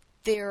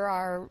there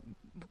are,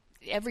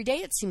 every day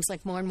it seems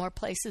like more and more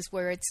places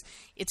where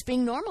it's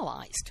being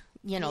normalized,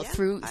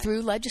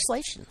 through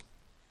legislation.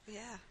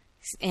 Yeah.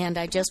 And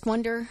I just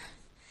wonder,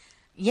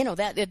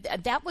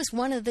 that was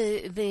one of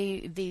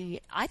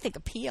the I think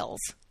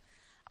appeals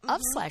of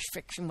slash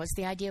fiction, was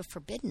the idea of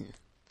forbidden.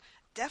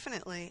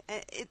 Definitely.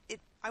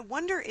 I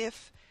wonder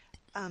if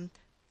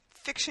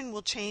fiction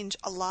will change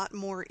a lot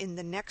more in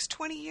the next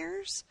 20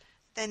 years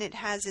than it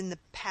has in the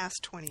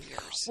past 20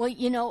 years.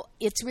 Well,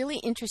 it's really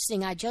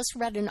interesting. I just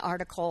read an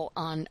article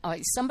on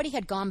somebody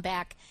had gone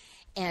back,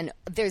 and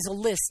there's a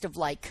list of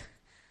like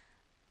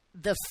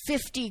the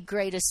 50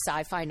 greatest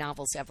sci-fi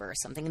novels ever or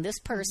something. And this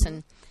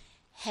person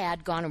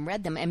had gone and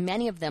read them, and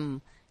many of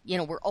them,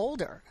 were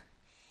older.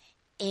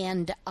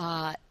 And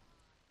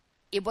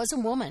it was a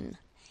woman.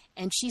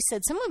 And she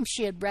said some of them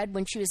she had read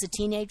when she was a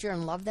teenager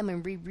and loved them,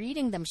 and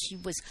rereading them, she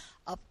was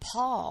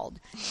appalled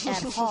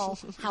at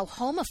how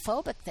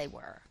homophobic they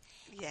were.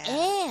 Yeah.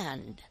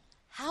 And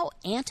how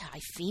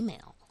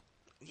anti-female.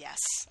 Yes.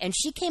 And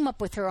she came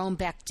up with her own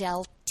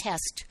Bechdel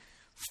test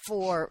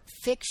for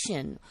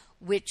fiction,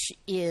 which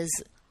is,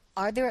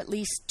 are there at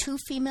least 2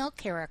 female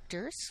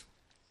characters?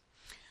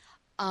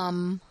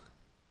 I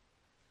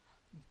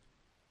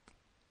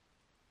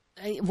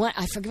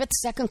forget what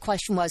the second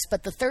question was,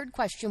 but the third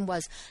question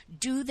was,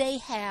 do they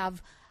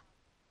have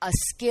a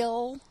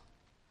skill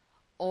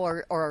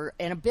or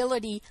an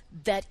ability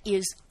that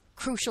is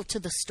crucial to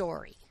the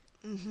story?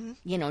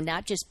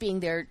 Not just being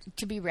there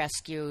to be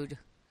rescued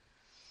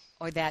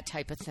or that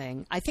type of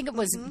thing. I think it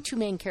was 2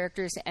 main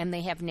characters, and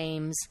they have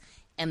names,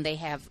 and they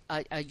have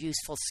a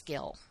useful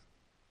skill.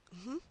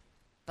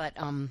 But,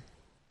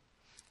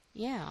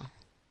 yeah.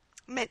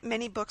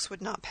 Many books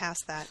would not pass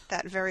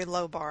that very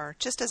low bar,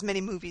 just as many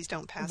movies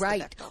don't pass the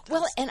Bechdel test.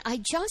 Well, and I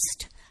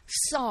just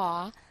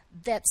saw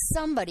that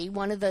somebody,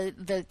 one of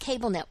the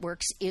cable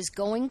networks, is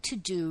going to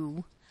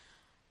do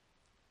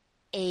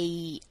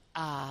a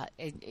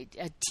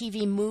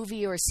TV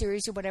movie or a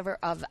series or whatever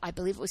of, I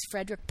believe it was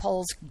Frederick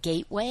Pohl's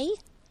Gateway.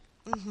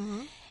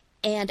 Mm-hmm.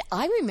 And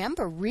I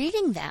remember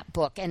reading that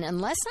book, and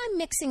unless I'm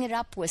mixing it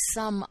up with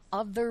some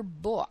other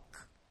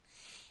book,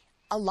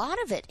 a lot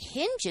of it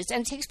hinges,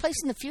 and it takes place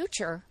in the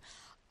future,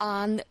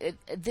 on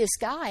this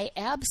guy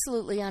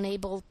absolutely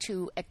unable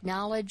to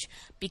acknowledge,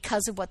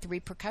 because of what the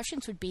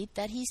repercussions would be,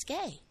 that he's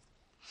gay.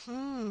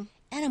 And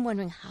I'm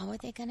wondering, how are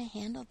they going to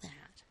handle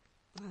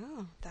that?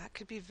 Oh, that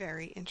could be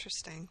very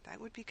interesting.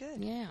 That would be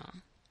good. Yeah.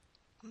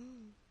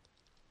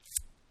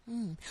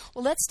 Well,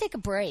 let's take a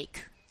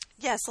break.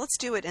 Yes, let's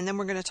do it, and then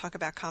we're going to talk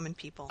about common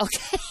people.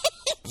 Okay.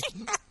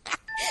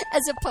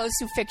 As opposed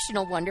to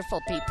fictional,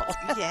 wonderful people.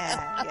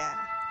 Yeah.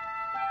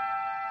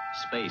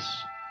 Space,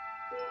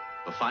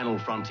 the final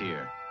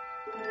frontier.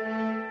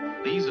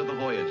 These are the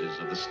voyages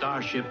of the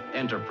Starship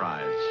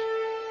Enterprise.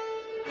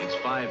 Its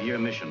 5-year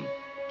mission,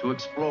 to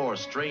explore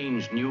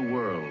strange new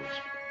worlds,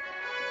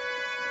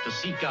 to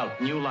seek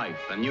out new life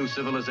and new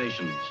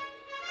civilizations,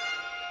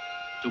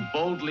 to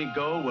boldly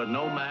go where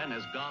no man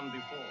has gone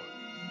before.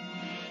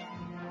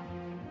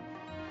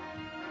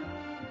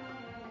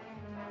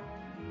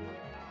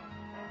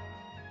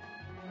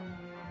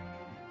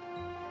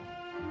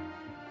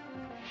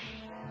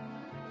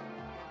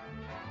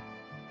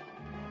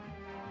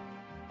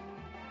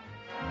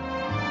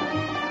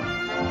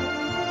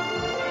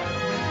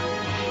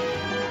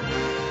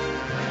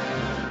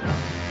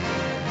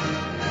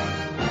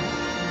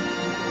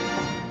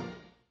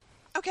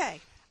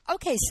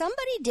 Okay,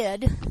 somebody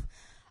did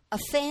a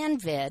fan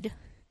vid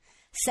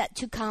set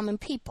to common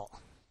people.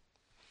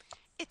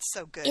 It's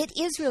so good. It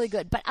is really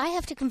good, but I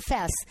have to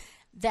confess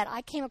that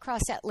I came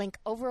across that link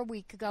over a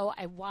week ago.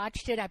 I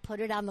watched it, I put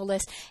it on the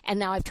list, and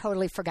now I've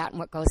totally forgotten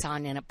what goes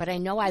on in it, but I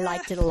know I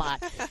liked it a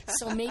lot.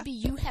 So maybe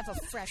you have a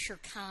fresher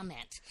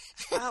comment.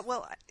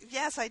 Well,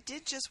 yes, I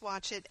did just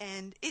watch it,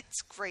 and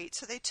it's great.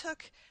 So they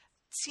took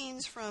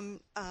scenes from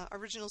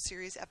original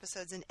series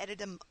episodes and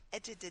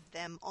edited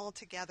them all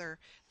together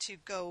to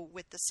go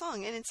with the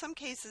song. And in some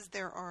cases,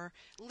 there are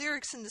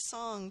lyrics in the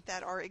song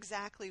that are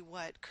exactly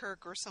what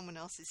Kirk or someone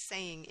else is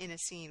saying in a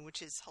scene,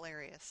 which is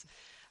hilarious.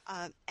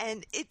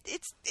 And it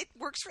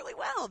works really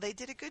well. They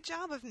did a good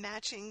job of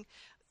matching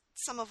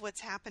some of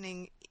what's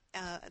happening.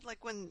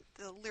 Like when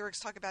the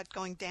lyrics talk about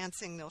going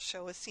dancing, they'll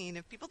show a scene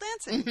of people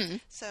dancing. Mm-hmm.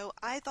 So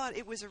I thought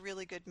it was a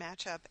really good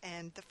matchup,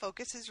 and the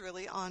focus is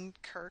really on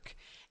Kirk.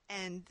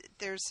 And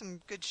there's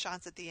some good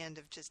shots at the end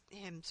of just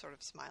him sort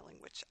of smiling,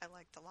 which I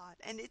liked a lot.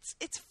 And it's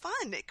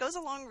fun. It goes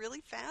along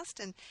really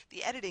fast, and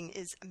the editing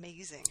is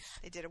amazing.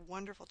 They did a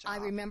wonderful job. I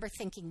remember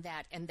thinking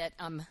that, and that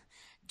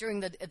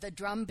during the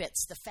drum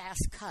bits, the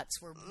fast cuts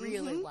were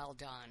really well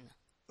done.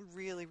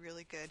 Really,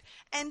 really good.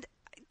 And,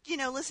 you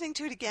know, listening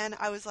to it again,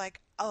 I was like,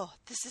 oh,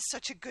 this is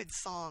such a good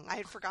song. I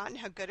had forgotten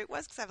how good it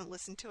was because I haven't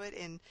listened to it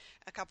in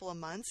a couple of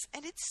months.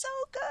 And it's so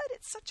good.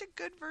 It's such a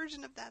good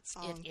version of that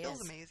song. It is.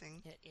 Bill's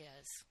amazing. It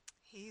is.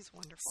 He's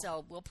wonderful.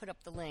 So we'll put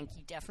up the link.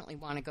 You definitely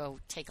want to go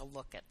take a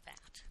look at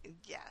that.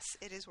 Yes,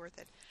 it is worth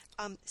it.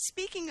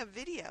 Speaking of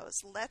videos,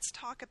 let's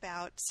talk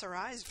about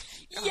Sarai's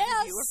yes!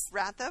 review of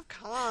Wrath of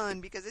Khan,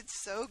 because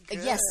it's so good.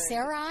 Yes,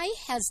 Sarai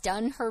has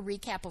done her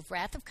recap of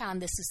Wrath of Khan.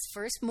 This is the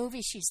first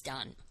movie she's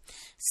done.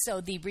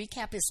 So the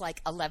recap is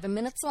like 11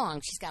 minutes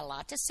long. She's got a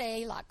lot to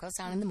say. A lot goes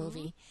on in the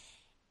movie.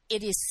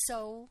 It is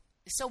so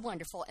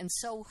wonderful and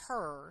so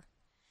her.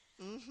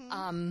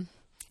 Mm-hmm.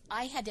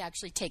 I had to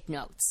actually take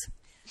notes.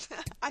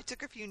 I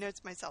took a few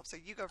notes myself, so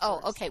you go first.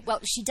 Oh, okay. Well,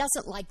 she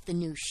doesn't like the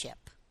new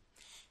ship.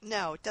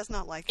 No, does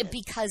not like it.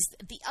 Because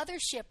the other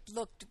ship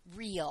looked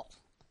real.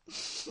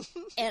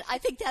 And I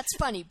think that's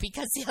funny,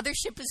 because the other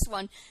ship is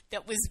one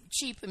that was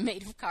cheap and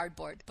made of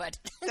cardboard. But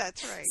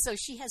that's right. So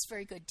she has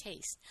very good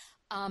taste.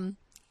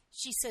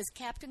 She says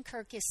Captain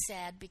Kirk is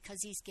sad because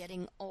he's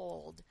getting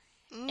old.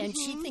 Mm-hmm. And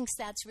she thinks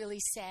that's really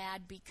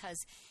sad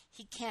because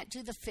he can't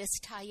do the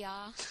fist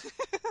hi-ya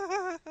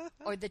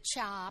or the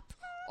chop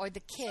or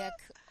the kick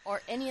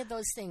or any of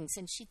those things.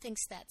 And she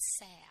thinks that's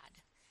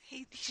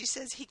sad. She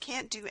says he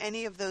can't do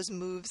any of those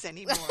moves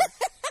anymore.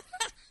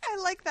 I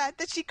like that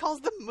she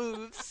calls them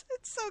moves.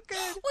 It's so good.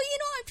 Well, you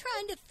know, I'm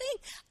trying to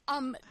think.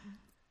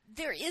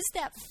 There is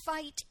that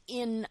fight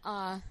in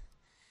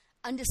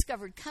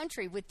Undiscovered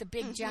Country with the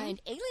big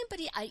giant alien, but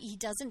he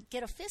doesn't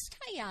get a fist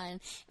hi-ya. In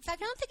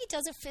fact, I don't think he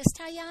does a fist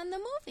hi-ya in the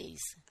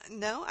movies.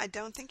 No, I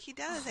don't think he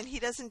does. And he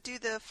doesn't do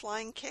the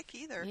flying kick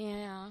either.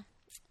 Yeah.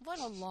 What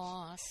a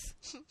loss.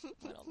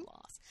 What a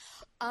loss.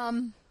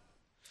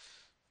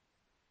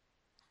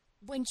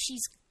 When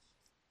she's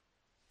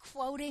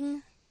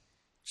quoting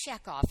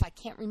Chekhov, I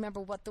can't remember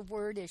what the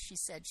word is she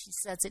said. She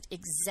says it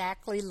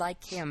exactly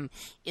like him.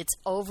 It's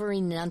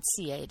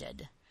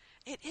over-enunciated.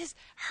 It is.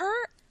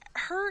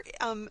 Her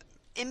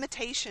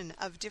imitation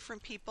of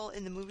different people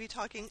in the movie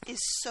talking is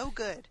so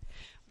good.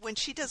 when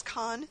she does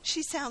Khan,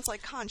 she sounds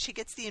like Khan. She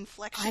gets the I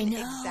inflection know.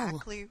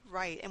 exactly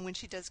right. And when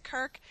she does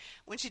Kirk,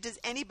 when she does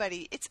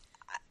anybody, it's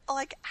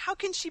like, how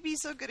can she be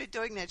so good at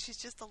doing that? She's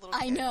just a little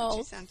kid. I know.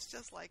 She sounds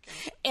just like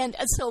him. And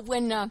so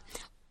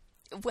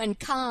when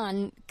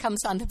Khan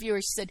comes on the viewer,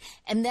 she said,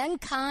 and then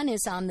Khan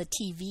is on the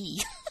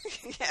TV.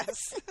 Yes.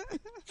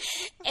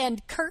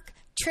 And Kirk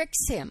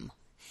tricks him.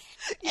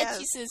 Yes.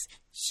 And she says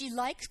she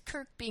likes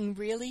Kirk being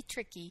really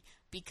tricky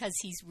because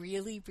he's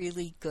really,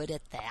 really good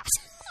at that.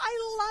 I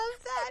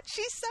love that.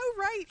 She's so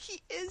right. He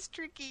is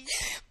tricky.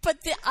 But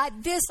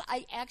this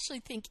I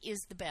actually think is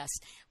the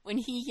best. When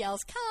he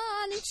yells,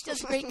 Khan, and she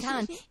does a great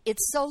Khan,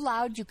 it's so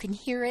loud you can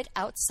hear it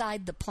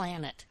outside the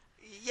planet.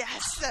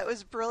 Yes, that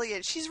was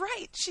brilliant. She's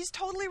right. She's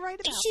totally right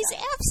about She's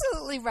that.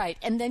 absolutely right.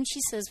 And then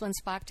she says when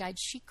Spock died,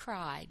 she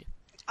cried.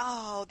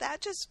 Oh, that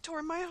just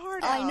tore my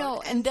heart out. I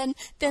know. And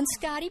then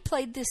Scotty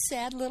played this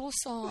sad little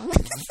song.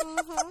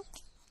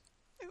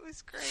 It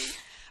was great.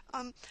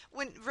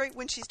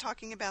 When she's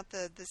talking about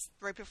this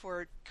right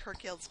before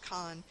Kirk yells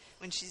Khan,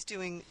 when she's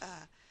doing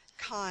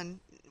Khan,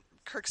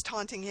 Kirk's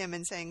taunting him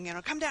and saying,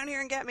 come down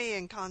here and get me,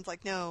 and Khan's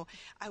like, no,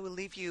 I will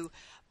leave you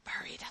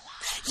buried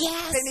alive.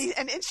 Yes.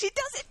 And she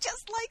does it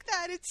just like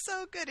that. It's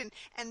so good.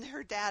 And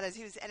her dad, as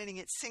he was editing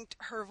it, synced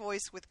her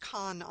voice with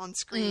Khan on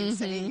screen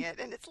saying it,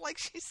 and it's like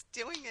she's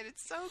doing it.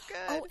 It's so good.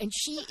 Oh, and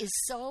she is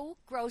so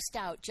grossed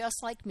out,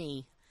 just like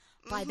me,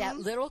 by that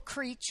little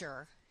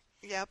creature.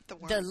 Yep, the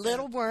worm. The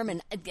little worm,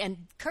 and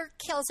Kirk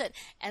kills it,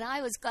 and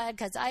I was glad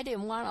because I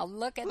didn't want to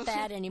look at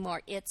that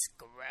anymore. It's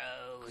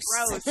gross.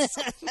 Gross.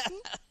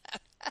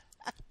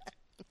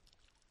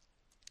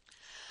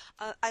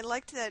 I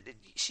liked that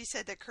she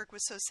said that Kirk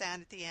was so sad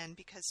at the end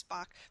because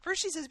Spock.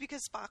 First, she says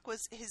because Spock was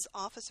his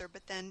officer,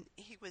 but then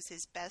he was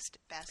his best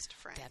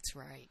friend. That's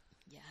right.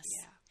 Yes.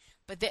 Yeah.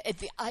 But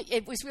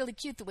it was really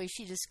cute the way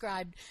she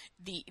described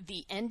the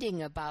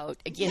ending about,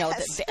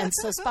 Yes. and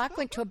so Spock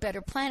went to a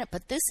better planet,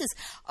 but this is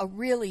a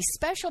really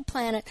special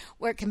planet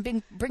where it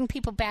can bring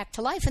people back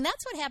to life, and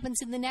that's what happens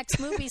in the next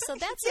movie, so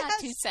that's not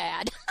too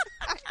sad.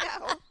 I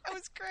know. That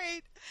was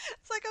great.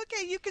 It's like,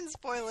 okay, you can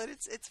spoil it.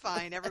 It's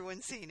fine.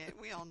 Everyone's seen it.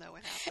 We all know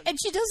what happened. And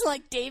she does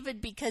like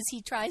David because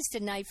he tries to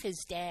knife his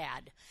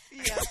dad.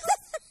 Yeah.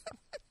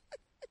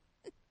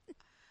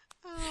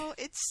 Oh,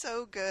 it's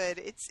so good.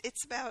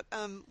 It's about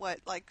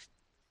like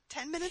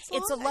 10 minutes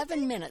long? It's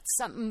 11 minutes,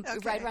 something Okay.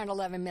 right around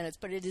 11 minutes,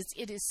 but it is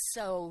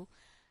so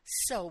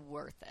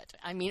worth it.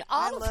 I mean,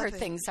 all of love her it.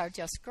 things are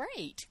just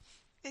great.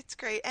 It's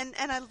great. And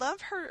I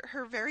love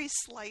her very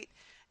slight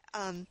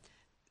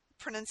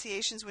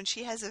pronunciations when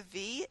she has a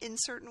V in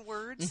certain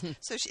words.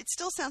 So it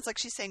still sounds like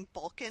she's saying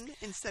Vulcan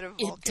instead of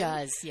Vulcan. It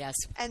does, yes.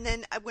 And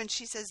then when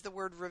she says the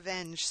word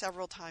revenge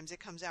several times,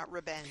 it comes out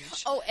revenge.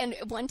 Oh, and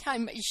one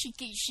time she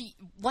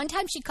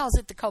calls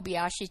it the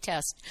Kobayashi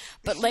test,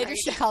 but later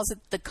she calls it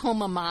the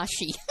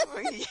Komamashi.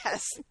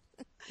 Yes.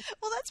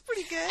 Well, that's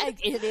pretty good.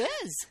 It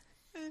is.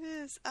 It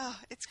is. Oh,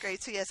 it's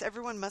great. So yes,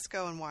 everyone must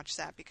go and watch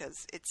that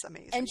because it's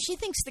amazing. And she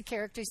thinks the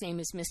character's name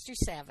is Mr.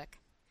 Savick.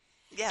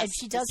 yes, And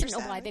she doesn't Mr.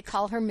 know why Savick. they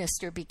call her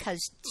Mr. because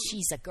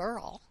she's a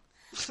girl.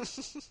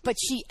 But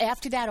she,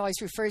 after that,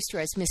 always refers to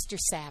her as Mr.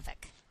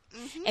 Savick.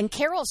 And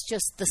Carol's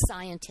just the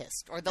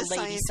scientist or the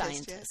lady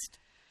scientist. Yes.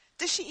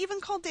 Does she even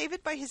call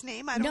David by his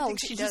name? I don't No, think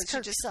she he's does. Kirk's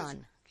She just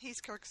son. He's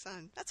Kirk's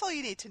son. That's all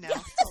you need to know.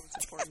 That's all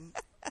that's important.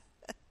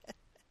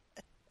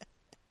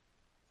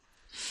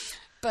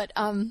 But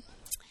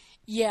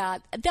yeah,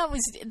 that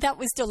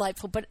was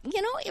delightful. But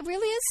it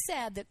really is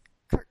sad that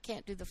Kirk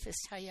can't do the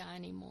fist hiya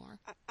anymore.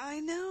 I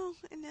know.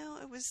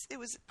 It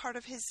was part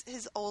of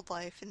his old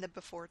life in the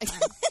before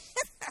time.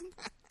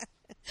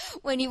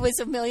 When he was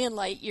a million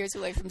light years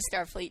away from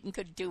Starfleet and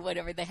could do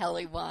whatever the hell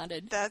he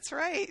wanted. That's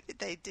right.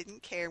 They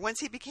didn't care. Once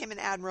he became an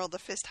admiral, the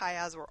fist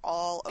hi-yas were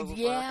all over.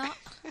 Yeah,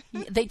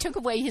 they took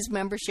away his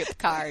membership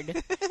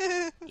card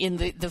in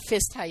the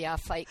Fist Hiya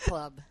Fight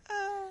Club.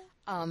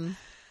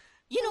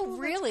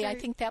 Really, I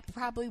think that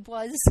probably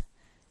was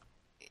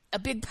a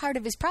big part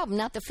of his problem.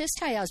 Not the fist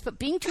hi-yas, but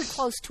being too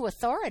close to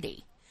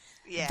authority.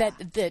 Yeah.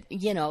 That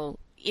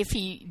if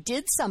he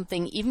did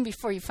something, even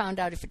before you found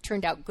out if it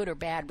turned out good or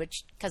bad,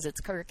 which, because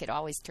it's Kirk, it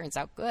always turns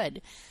out good,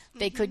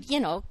 they could,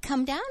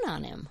 come down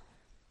on him.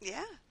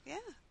 Yeah,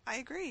 I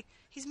agree.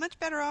 He's much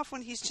better off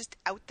when he's just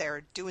out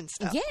there doing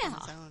stuff on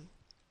his own.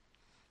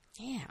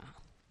 Yeah.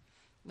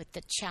 With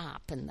the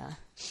chop and the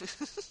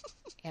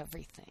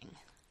everything.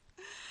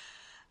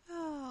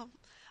 Oh.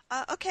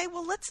 Okay,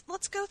 well, let's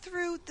go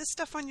through the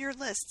stuff on your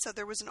list. So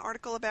there was an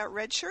article about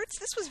red shirts.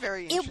 This was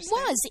very interesting.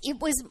 It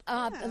was.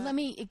 Let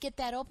me get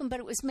that open. But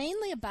it was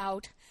mainly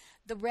about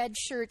the red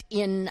shirt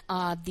in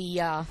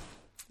the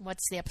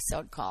what's the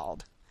episode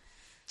called?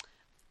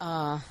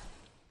 The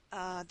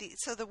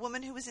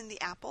woman who was in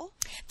the apple.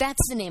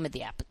 That's the name of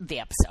the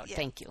episode. Yeah.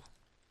 Thank you.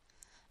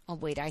 Oh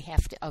wait, I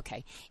have to.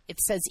 Okay,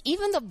 it says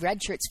even the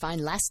red shirts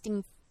find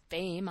lasting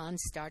fame on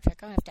Star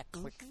Trek. I have to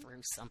click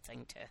through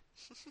something to.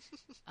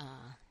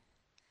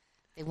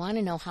 They want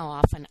to know how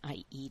often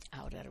I eat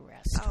out at a Oh,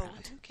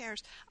 restaurant. who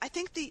cares? I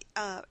think the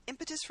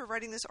impetus for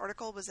writing this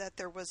article was that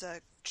there was a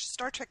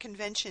Star Trek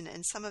convention,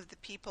 and some of the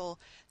people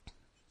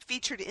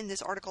featured in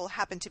this article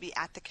happened to be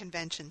at the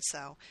convention,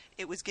 so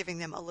it was giving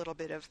them a little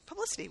bit of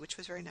publicity, which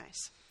was very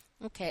nice.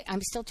 Okay,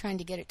 I'm still trying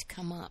to get it to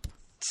come up.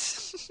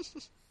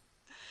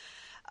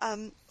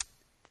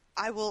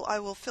 I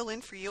will fill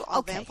in for you. I'll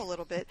Okay. vamp a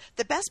little bit.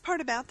 The best part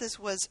about this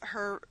was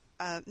her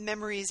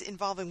memories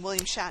involving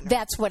William Shatner.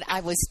 That's what I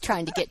was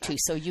trying to get to,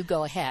 so you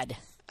go ahead.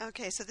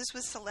 Okay, so this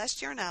was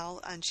Celeste Yarnell,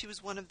 and she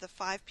was one of the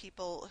 5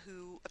 people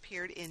who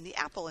appeared in The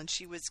Apple, and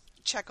she was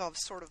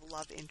Chekhov's sort of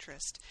love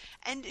interest.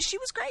 And she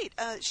was great.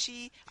 I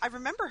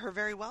remember her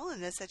very well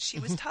in this, that she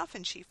was tough,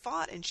 and she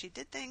fought, and she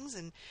did things,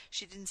 and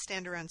she didn't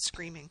stand around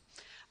screaming.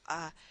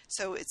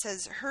 So it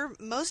says, her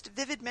most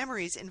vivid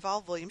memories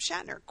involve William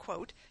Shatner.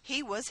 Quote,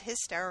 he was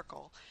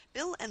hysterical.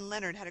 Bill and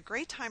Leonard had a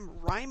great time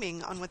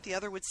rhyming on what the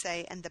other would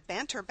say, and the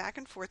banter back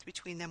and forth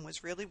between them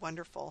was really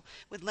wonderful,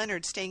 with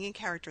Leonard staying in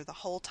character the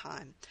whole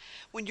time.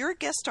 When you're a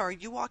guest star,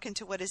 you walk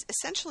into what is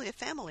essentially a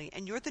family,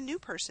 and you're the new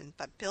person,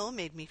 but Bill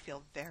made me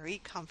feel very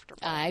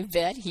comfortable. I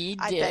bet he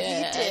did. I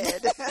bet he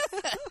did.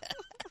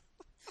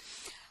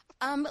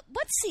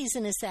 What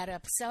season is that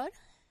episode?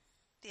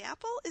 The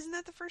Apple? Isn't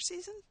that the first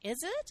season?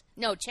 Is it?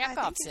 No,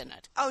 Chekhov's in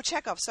it. Oh,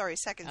 Chekhov, sorry,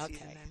 second season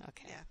Okay, then.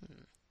 okay. Yeah.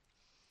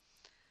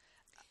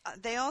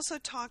 They also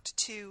talked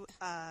to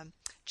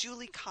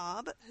Julie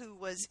Cobb, who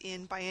was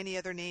in By Any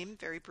Other Name,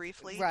 very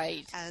briefly.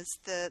 Right. As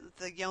the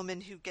yeoman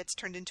who gets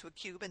turned into a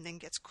cube and then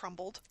gets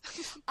crumbled.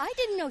 I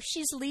didn't know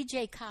she's Lee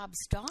J.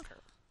 Cobb's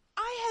daughter.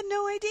 I had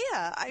no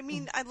idea. I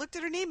mean, I looked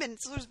at her name and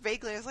sort of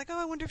vaguely I was like, oh,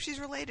 I wonder if she's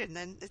related. And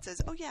then it says,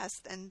 oh, yes,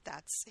 and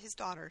that's his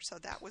daughter. So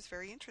that was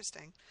very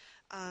interesting.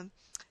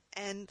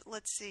 And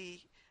let's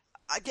see.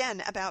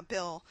 Again, about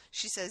Bill,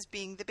 she says,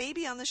 being the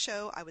baby on the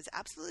show, I was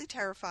absolutely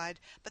terrified,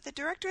 but the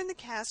director and the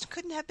cast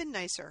couldn't have been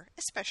nicer,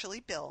 especially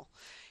Bill.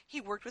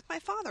 He worked with my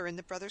father in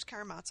The Brothers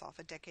Karamazov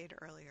a decade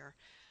earlier.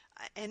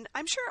 And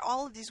I'm sure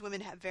all of these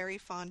women have very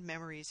fond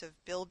memories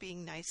of Bill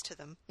being nice to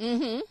them.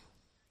 Mm-hmm.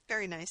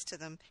 Very nice to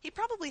them. He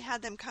probably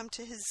had them come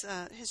to his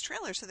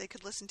trailer so they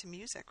could listen to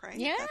music, right?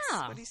 Yeah.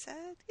 That's what he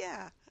said?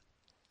 Yeah.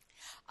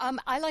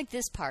 I like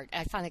this part.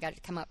 I finally got it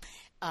to come up.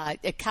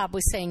 Cobb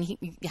was saying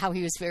how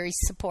he was very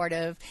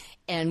supportive,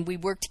 and we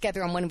worked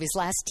together on one of his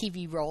last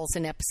TV roles,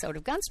 an episode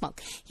of Gunsmoke.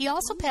 He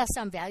also passed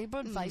on valuable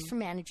advice for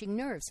managing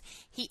nerves.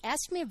 He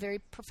asked me a very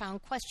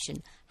profound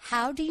question.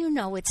 How do you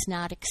know it's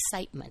not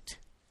excitement?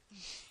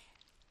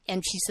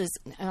 And she says,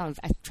 I'm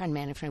trying to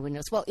manage my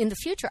windows. Well, in the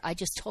future, I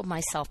just told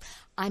myself,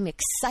 I'm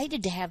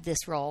excited to have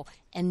this role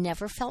and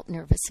never felt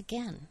nervous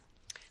again.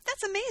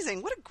 That's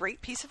amazing. What a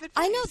great piece of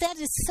advice. I know, that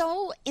is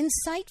so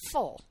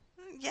insightful.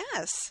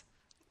 Yes.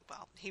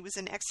 Well, he was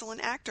an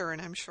excellent actor,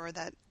 and I'm sure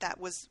that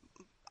was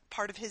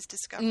part of his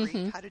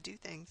discovery, how to do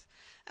things.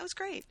 That was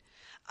great.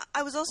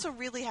 I was also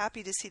really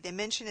happy to see they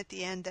mentioned at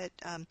the end that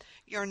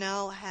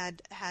Yarnell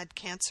had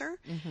cancer,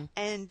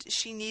 and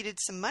she needed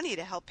some money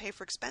to help pay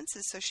for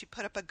expenses, so she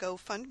put up a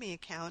GoFundMe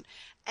account,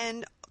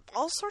 and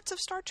all sorts of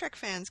Star Trek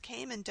fans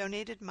came and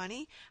donated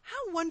money.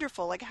 How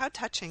wonderful, like how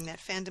touching that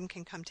fandom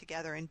can come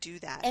together and do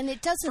that. And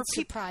it doesn't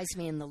surprise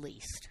me in the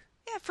least.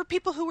 Yeah, for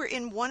people who were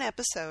in one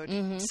episode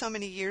so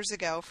many years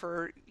ago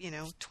for,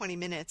 20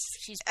 minutes,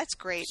 that's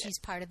great. She's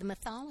part of the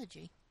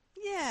mythology.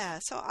 Yeah,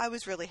 so I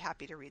was really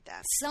happy to read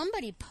that.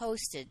 Somebody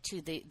posted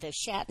to the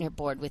Shatner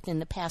board within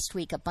the past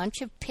week a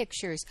bunch of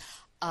pictures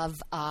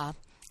of, I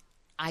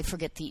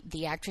forget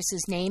the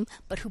actress's name,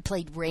 but who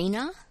played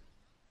Raina.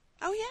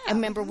 Oh, yeah. I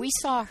remember we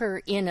saw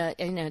her in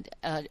an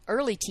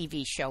early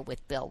TV show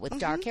with Bill with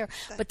dark hair,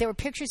 but there were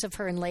pictures of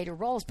her in later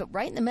roles, but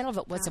right in the middle of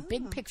it was a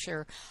big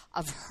picture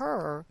of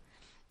her,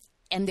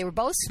 and they were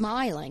both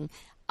smiling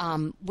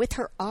with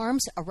her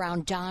arms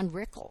around Don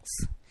Rickles.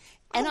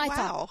 And I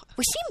thought,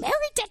 was she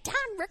married to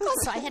Don Rickles?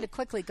 So I had to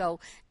quickly go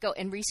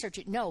and research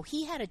it. No,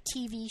 he had a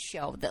TV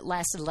show that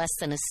lasted less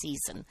than a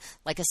season,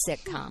 like a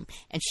sitcom,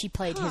 and she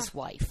played his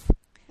wife.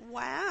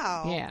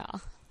 Wow. Yeah.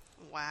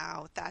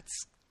 Wow,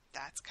 that's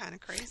kind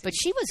of crazy. But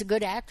she was a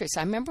good actress.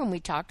 I remember when we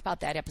talked about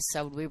that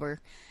episode, we were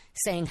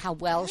saying how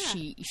well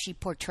she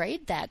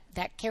portrayed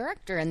that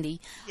character and the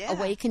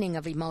awakening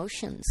of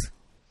emotions.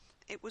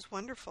 It was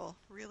wonderful.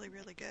 Really,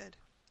 really good.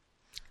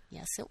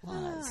 Yes, it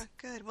was.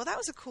 Good. Well, that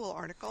was a cool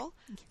article.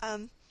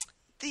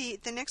 The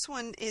next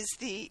one is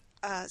the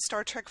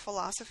Star Trek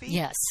philosophy.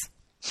 Yes.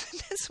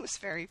 This was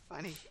very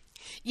funny.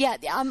 Yeah,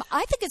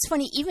 I think it's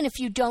funny even if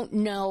you don't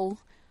know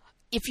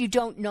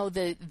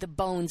the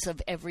bones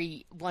of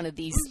every one of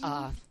these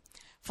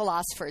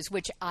philosophers,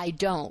 which I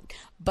don't.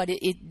 But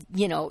it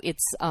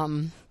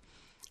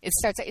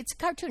starts. It's a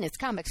cartoon. It's a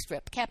comic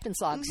strip. Captain's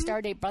log.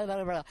 Stardate. Blah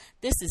blah blah.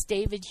 This is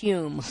David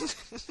Hume,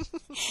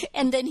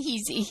 and then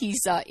he's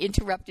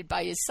interrupted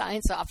by his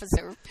science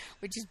officer,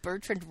 which is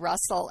Bertrand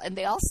Russell, and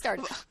they all start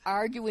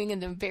arguing,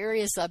 and then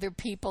various other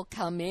people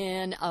come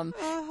in.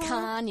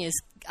 Khan is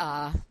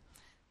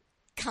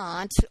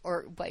Kant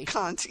or wait.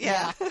 Kant.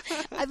 Yeah.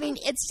 I mean,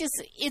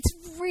 it's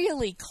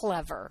really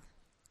clever.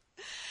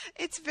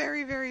 It's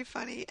very, very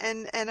funny,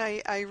 and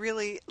I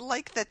really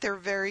like that they're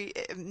very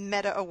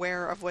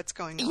meta-aware of what's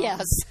going on.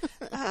 Yes.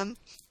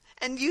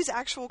 And use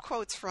actual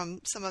quotes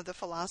from some of the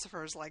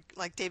philosophers,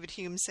 like David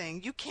Hume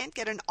saying, "You can't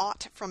get an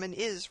ought from an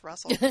is,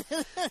 Russell."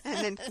 And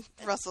then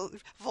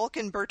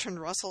Vulcan Bertrand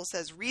Russell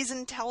says,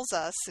 "Reason tells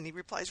us," and he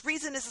replies,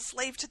 "Reason is a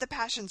slave to the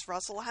passions,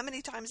 Russell. How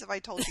many times have I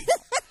told you?"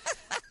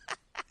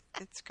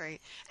 It's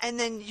great. And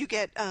then you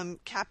get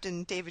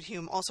Captain David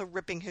Hume also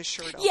ripping his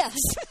shirt off. Yes.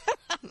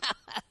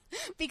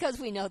 Because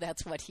we know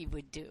that's what he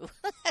would do.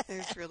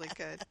 It's really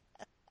good.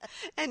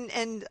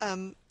 And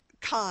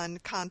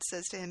Kant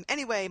says to him,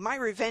 "Anyway, my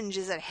revenge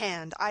is at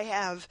hand. I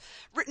have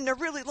written a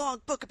really long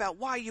book about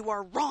why you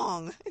are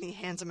wrong." And he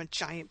hands him a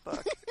giant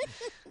book.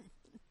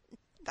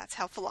 That's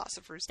how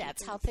philosophers do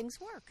That's things. how things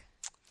work.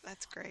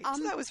 That's great.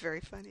 So that was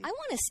very funny. I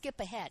want to skip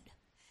ahead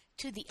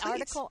to the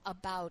article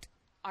about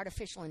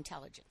artificial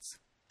intelligence.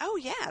 Oh,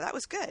 yeah, that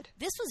was good.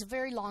 This was a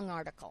very long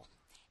article.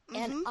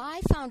 And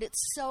I found it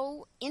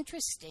so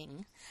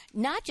interesting,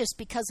 not just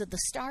because of the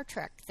Star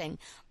Trek thing,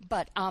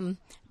 but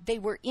they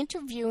were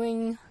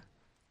interviewing,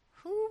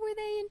 who were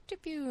they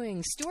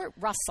interviewing? Stuart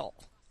Russell.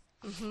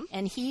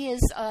 And he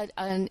is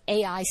an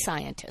AI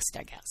scientist,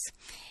 I guess.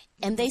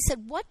 And they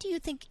said, what do you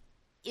think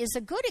is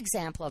a good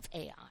example of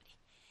AI?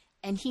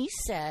 And he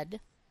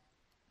said,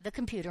 the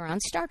computer on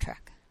Star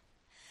Trek.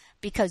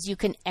 Because you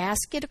can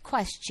ask it a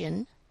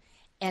question,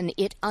 and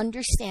it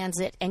understands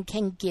it and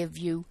can give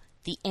you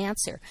the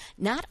answer.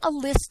 Not a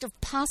list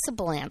of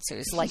possible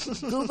answers like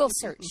Google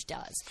search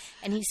does.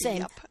 And he's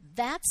saying,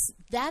 that's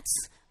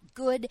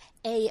good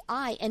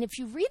AI. And if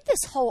you read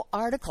this whole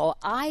article,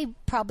 I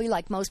probably,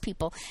 like most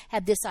people,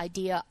 had this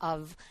idea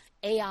of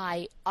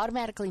AI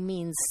automatically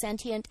means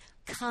sentient,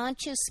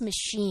 conscious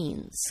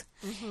machines.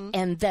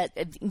 And that,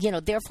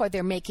 therefore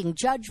they're making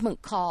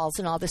judgment calls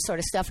and all this sort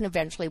of stuff, and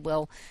eventually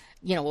we'll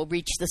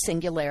reach the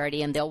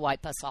singularity and they'll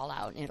wipe us all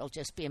out and it'll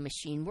just be a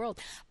machine world.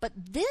 But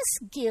this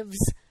gives,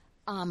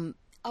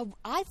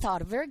 I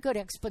thought, a very good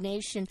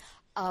explanation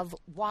of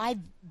why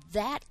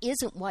that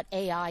isn't what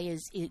AI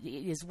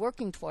is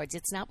working towards.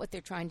 It's not what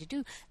they're trying to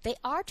do. They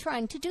are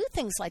trying to do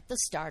things like the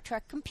Star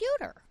Trek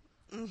computer.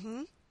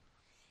 And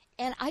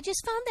I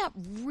just found that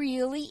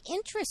really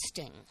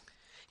interesting.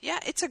 Yeah,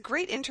 it's a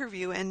great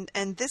interview, and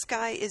this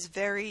guy is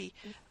very,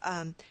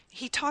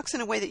 he talks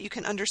in a way that you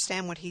can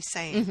understand what he's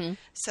saying.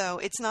 So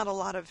it's not a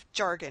lot of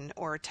jargon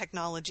or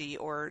technology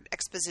or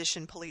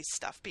exposition police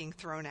stuff being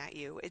thrown at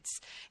you.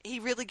 He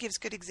really gives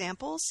good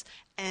examples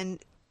and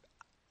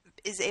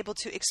is able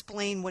to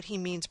explain what he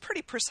means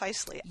pretty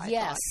precisely, I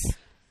thought.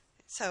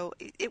 So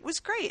it was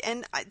great.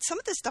 And some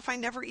of this stuff I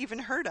never even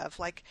heard of.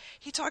 Like,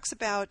 he talks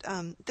about,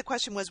 the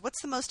question was,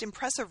 what's the most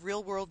impressive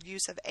real-world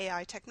use of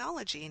AI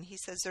technology? And he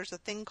says there's a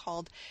thing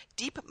called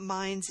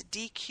DeepMind's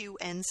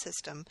DQN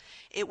system.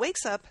 It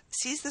wakes up,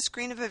 sees the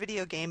screen of a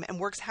video game, and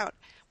works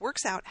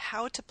out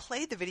how to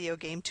play the video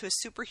game to a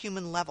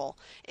superhuman level.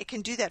 It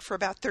can do that for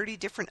about 30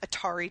 different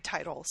Atari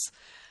titles.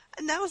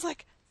 And that was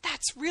like,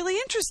 that's really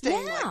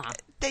interesting. Yeah.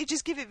 Like, they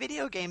just give it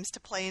video games to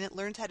play, and it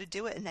learns how to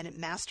do it, and then it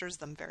masters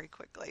them very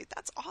quickly.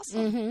 That's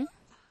awesome.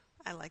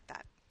 I like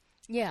that.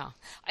 Yeah.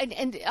 And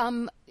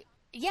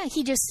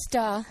he just...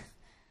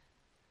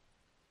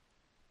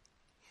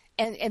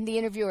 And the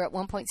interviewer at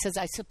one point says,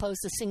 I suppose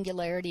the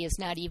singularity is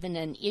not even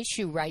an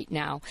issue right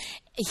now.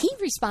 He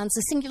responds,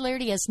 the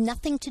singularity has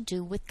nothing to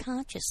do with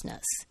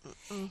consciousness.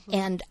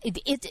 And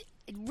it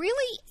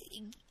really...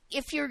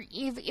 If you're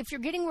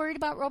getting worried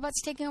about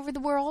robots taking over the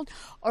world,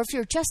 or if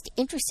you're just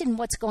interested in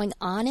what's going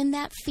on in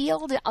that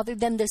field, other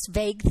than this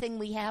vague thing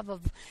we have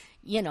of,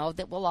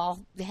 that we'll all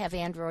have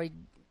android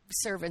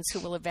servants who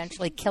will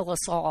eventually kill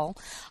us all,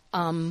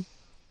 I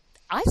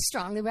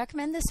strongly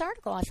recommend this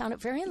article. I found it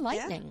very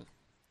enlightening.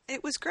 Yeah,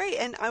 it was great,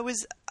 and I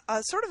was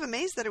sort of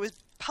amazed that it was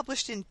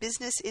published in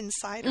Business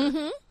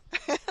Insider,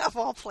 of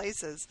all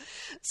places.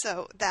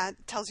 So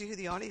that tells you who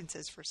the audience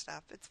is for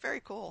stuff. It's very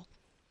cool.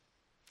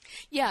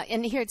 Yeah,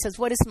 and here it says,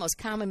 what is the most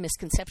common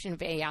misconception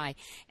of AI?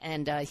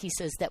 And he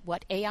says that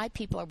what AI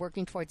people are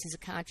working towards is a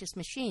conscious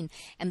machine,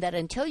 and that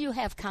until you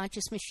have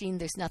conscious machine,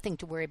 there's nothing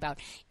to worry about.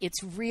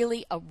 It's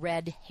really a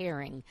red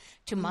herring.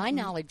 To my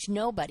knowledge,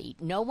 no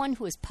one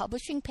who is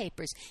publishing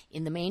papers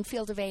in the main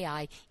field of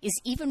AI is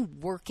even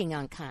working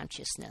on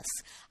consciousness.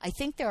 I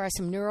think there are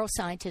some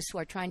neuroscientists who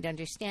are trying to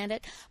understand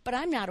it, but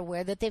I'm not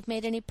aware that they've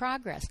made any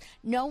progress.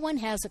 No one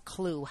has a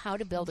clue how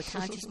to build a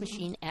conscious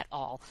machine at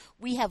all.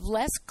 We have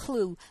less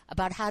clue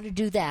about how to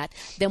do that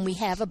than we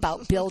have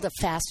about build a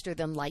faster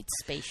than light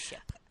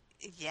spaceship.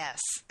 Yes,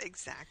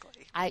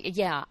 exactly.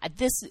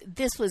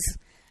 This was,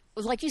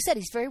 like you said,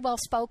 he's very well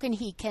spoken.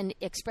 He can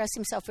express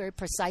himself very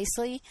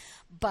precisely,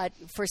 but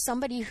for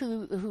somebody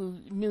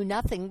who knew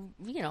nothing,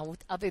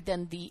 other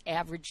than the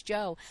average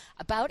Joe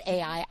about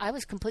AI, I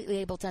was completely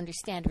able to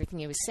understand everything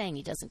he was saying.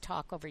 He doesn't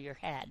talk over your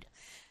head.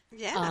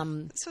 Yeah,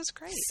 this was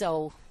great.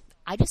 So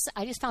I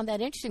just found that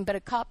interesting, but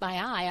it caught my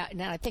eye,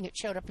 and I think it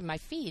showed up in my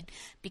feed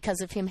because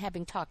of him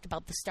having talked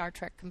about the Star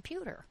Trek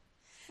computer.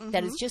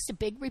 That is just a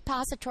big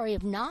repository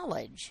of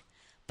knowledge,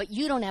 but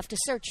you don't have to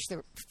search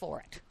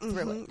for it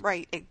through it.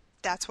 Right.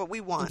 That's what we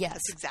want. Yes.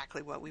 That's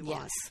exactly what we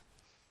want. Yes.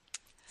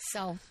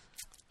 So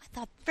I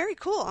thought, Very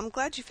cool. I'm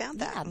glad you found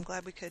that. Yeah. I'm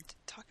glad we could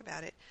talk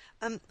about it.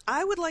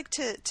 I would like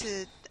to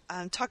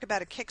talk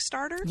about a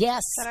Kickstarter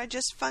Yes. that I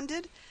just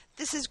funded.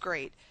 This is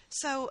great.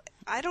 So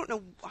I don't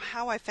know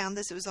how I found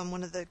this. It was on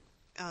one of the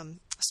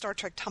Star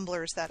Trek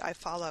Tumblrs that I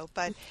follow,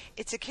 but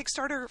it's a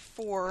Kickstarter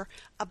for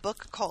a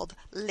book called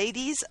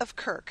Ladies of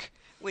Kirk,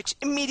 which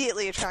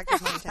immediately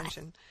attracted my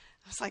attention.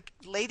 I was like,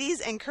 ladies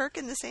and Kirk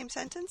in the same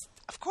sentence?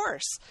 Of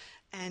course.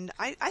 And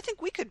I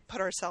think we could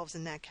put ourselves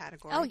in that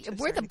category. oh, to a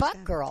we're the certain butt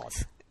extent.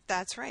 girls.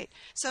 That's right.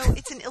 So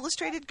it's an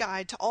illustrated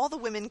guide to all the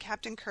women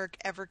Captain Kirk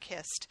ever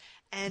kissed.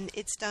 And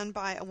it's done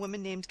by a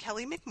woman named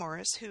Kelly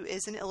McMorris, who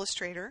is an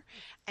illustrator.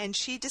 And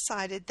she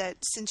decided that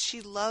since she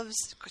loves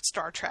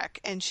Star Trek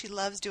and she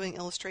loves doing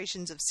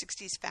illustrations of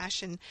 60s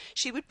fashion,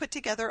 she would put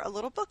together a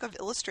little book of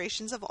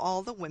illustrations of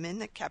all the women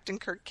that Captain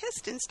Kirk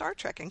kissed in Star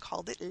Trek and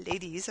called it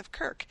Ladies of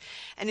Kirk.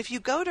 And if you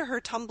go to her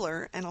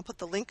Tumblr, and I'll put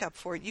the link up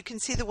for it, you can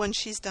see the ones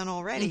she's done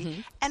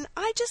already. And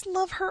I just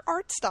love her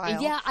art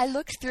style. Yeah, I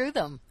looked through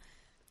them.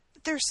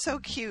 They're so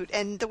cute,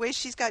 and the way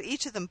she's got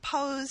each of them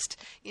posed,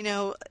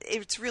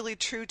 it's really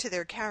true to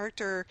their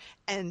character,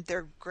 and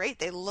they're great.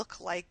 They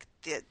look like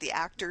the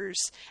actors,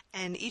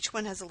 and each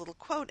one has a little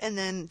quote, and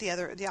then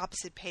the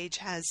opposite page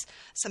has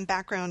some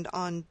background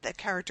on the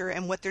character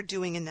and what they're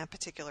doing in that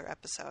particular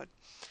episode.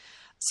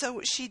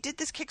 So she did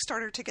this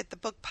Kickstarter to get the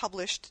book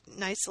published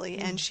nicely,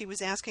 and she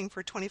was asking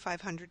for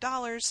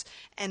 $2,500,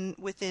 and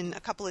within a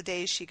couple of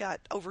days she got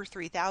over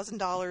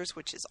 $3,000,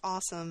 which is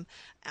awesome.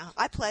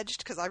 I pledged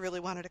because I really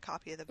wanted a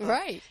copy of the book.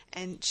 Right.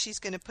 And she's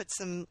going to put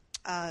some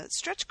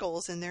stretch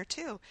goals in there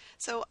too.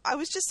 So I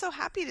was just so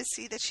happy to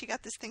see that she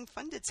got this thing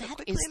funded so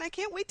quickly, and I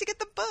can't wait to get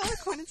the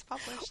book when it's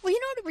published. Well, you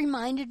know what it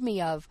reminded me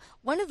of?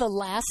 One of the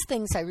last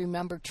things I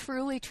remember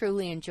truly,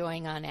 truly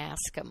enjoying on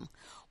Ask 'Em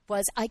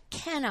was, I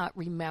cannot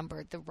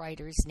remember the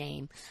writer's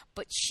name,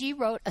 but she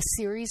wrote a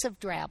series of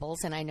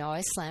drabbles, and I know I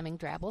was slamming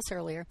drabbles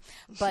earlier,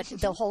 but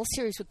the whole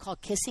series was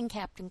called Kissing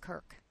Captain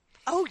Kirk.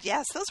 Oh,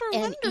 yes, those were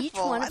And wonderful. each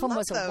one I of them love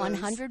was a those.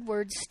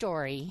 100-word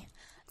story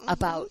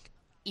about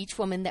each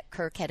woman that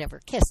Kirk had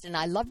ever kissed, and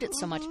I loved it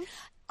so much.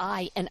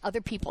 I and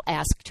other people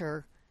asked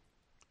her,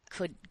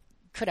 could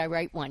I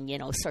write one,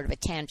 sort of a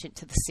tangent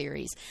to the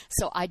series.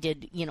 So I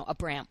did, a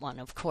Brandt one,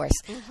 of course.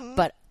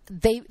 But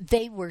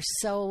they were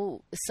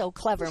so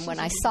clever. And when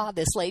I saw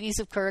this, Ladies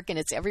of Kirk, and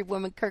it's every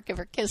woman Kirk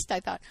ever kissed, I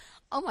thought,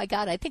 oh, my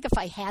God, I think if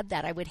I had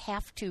that, I would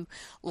have to,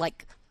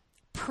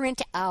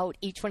 print out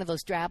each one of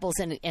those drabbles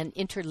and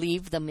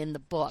interleave them in the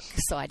book.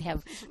 So I'd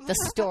have the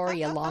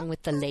story along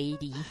with the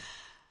lady.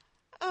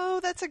 Oh,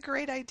 that's a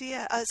great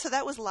idea. So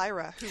that was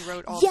Lyra who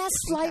wrote all Yes,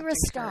 the Lyra Captain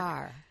Kirk.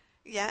 Starr.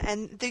 Yeah,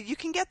 and you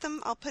can get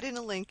them. I'll put in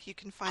a link. You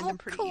can find them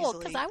pretty cool, easily.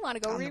 because I want to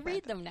go on the reread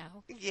web. them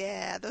now.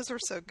 Yeah, those were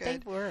so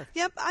good. They were.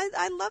 Yep,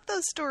 I love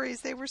those stories.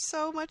 They were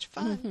so much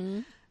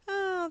fun.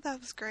 Oh, that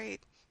was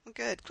great.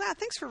 Good. Glad.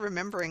 Thanks for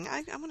remembering.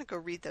 I want to go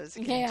read those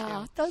again,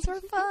 Yeah, too. those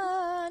were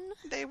fun.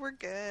 They were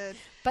good.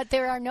 But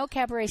there are no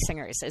cabaret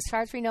singers. As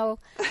far as we know,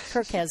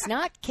 Kirk has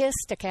not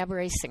kissed a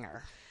cabaret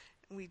singer.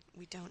 We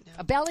don't know.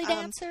 A belly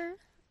dancer?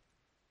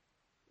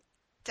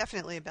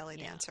 Definitely a belly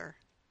dancer.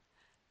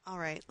 All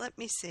right, let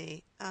me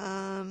see.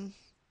 What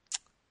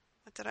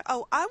did I?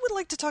 Oh, I would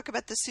like to talk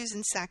about the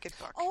Susan Sackett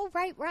book. Oh,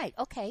 right.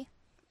 Okay.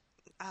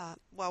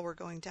 While we're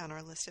going down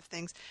our list of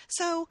things.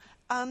 So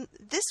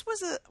this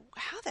was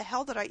how the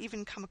hell did I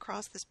even come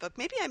across this book?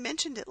 Maybe I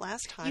mentioned it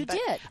last time. You but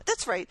did.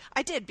 That's right.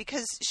 I did,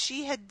 because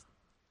she had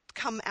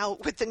come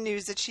out with the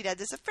news that she'd had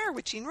this affair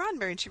with Gene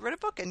Roddenberry, and she wrote a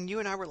book, and you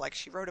and I were like,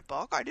 she wrote a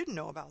book? I didn't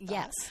know about that.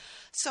 Yes.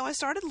 So I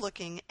started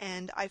looking,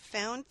 and I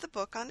found the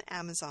book on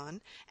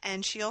Amazon,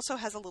 and she also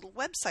has a little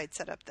website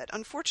set up that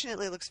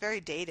unfortunately looks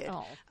very dated.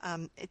 Oh.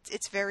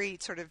 It's very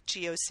sort of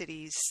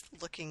GeoCities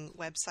looking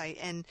website,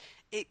 and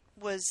it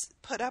was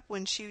put up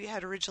when she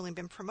had originally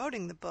been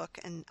promoting the book,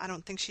 and I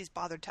don't think she's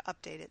bothered to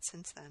update it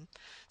since then.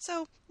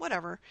 So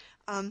whatever.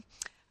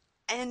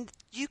 And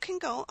you can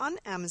go on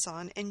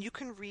Amazon and you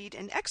can read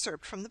an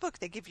excerpt from the book.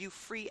 They give you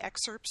free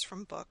excerpts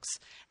from books.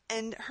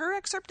 And her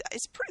excerpt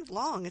is pretty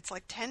long. It's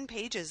like 10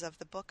 pages of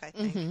the book, I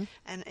think.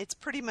 And it's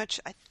pretty much,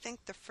 I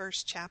think, the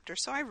first chapter.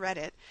 So I read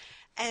it.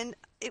 And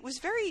it was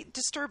very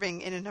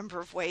disturbing in a number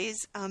of ways.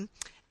 And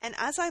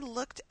as I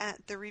looked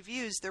at the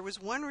reviews, there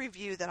was one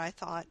review that I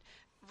thought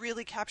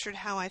really captured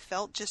how I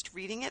felt just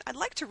reading it. I'd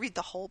like to read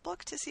the whole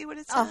book to see what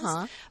it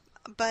says.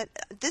 But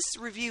this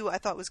review I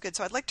thought was good,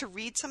 so I'd like to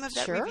read some of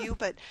that review,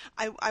 but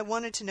I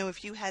wanted to know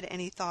if you had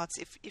any thoughts,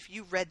 if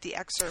you read the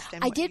excerpt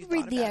and I what you did thought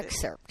read the about it.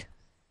 excerpt.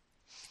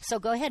 So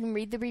go ahead and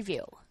read the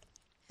review,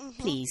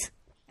 please.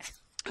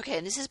 Okay,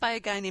 and this is by a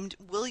guy named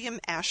William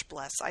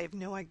Ashbless. I have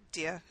no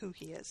idea who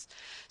he is.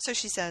 So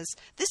she says,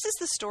 this is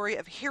the story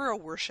of hero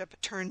worship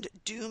turned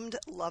doomed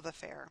love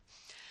affair.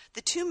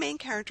 The two main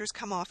characters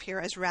come off here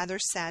as rather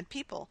sad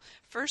people.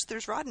 First,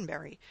 there's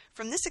Roddenberry.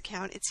 From this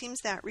account, it seems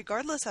that,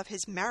 regardless of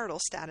his marital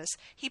status,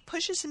 he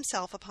pushes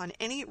himself upon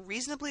any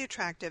reasonably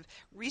attractive,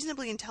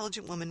 reasonably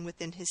intelligent woman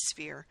within his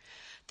sphere.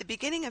 The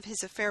beginning of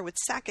his affair with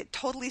Sackett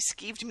totally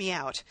skeeved me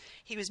out.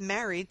 He was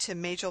married to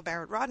Majel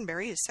Barrett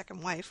Roddenberry, his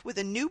second wife, with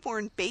a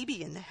newborn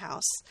baby in the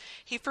house.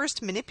 He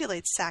first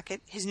manipulates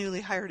Sackett, his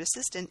newly hired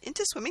assistant,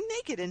 into swimming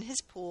naked in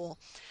his pool.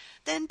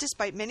 Then,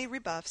 despite many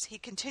rebuffs, he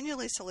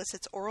continually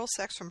solicits oral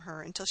sex from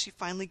her until she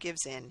finally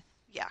gives in.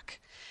 Yuck.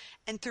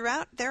 And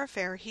throughout their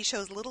affair, he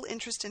shows little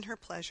interest in her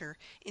pleasure.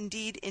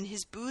 Indeed, in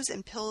his booze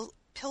and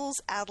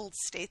pills-addled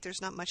state,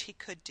 there's not much he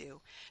could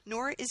do.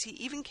 Nor is he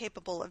even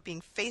capable of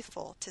being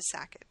faithful to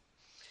Sackett.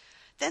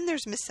 Then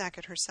there's Miss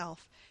Sackett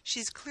herself.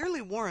 She's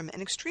clearly warm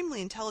and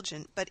extremely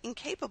intelligent, but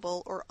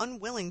incapable or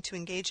unwilling to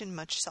engage in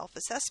much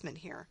self-assessment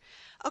here.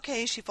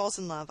 Okay, she falls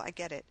in love, I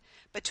get it.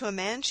 But to a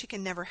man she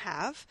can never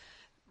have,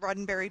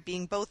 Roddenberry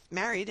being both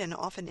married and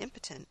often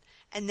impotent.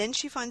 And then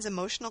she finds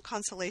emotional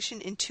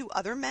consolation in two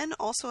other men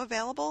also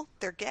available.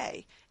 They're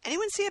gay.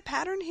 Anyone see a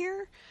pattern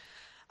here?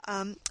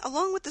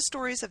 Along with the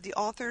stories of the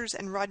authors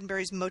and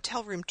Roddenberry's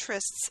motel room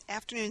trysts,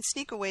 afternoon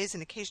sneakaways,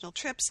 and occasional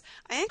trips,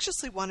 I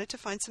anxiously wanted to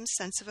find some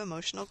sense of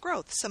emotional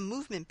growth, some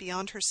movement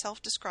beyond her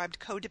self-described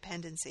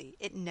codependency.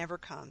 It never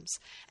comes.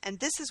 And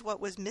this is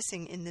what was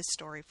missing in this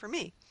story for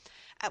me.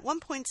 At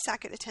one point,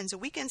 Sackett attends a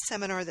weekend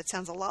seminar that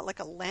sounds a lot like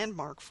a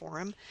landmark for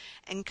him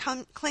and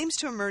claims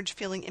to emerge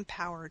feeling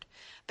empowered.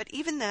 But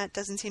even that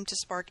doesn't seem to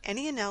spark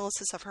any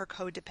analysis of her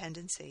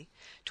codependency.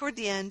 Toward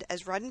the end,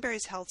 as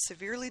Roddenberry's health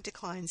severely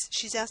declines,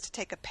 she's asked to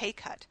take a pay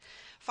cut.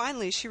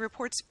 Finally, she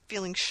reports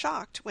feeling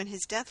shocked when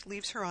his death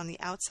leaves her on the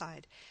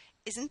outside.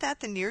 Isn't that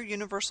the near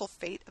universal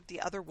fate of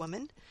the other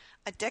woman?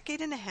 A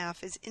decade and a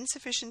half is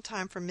insufficient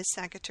time for Miss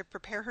Sackett to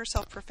prepare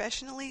herself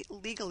professionally,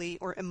 legally,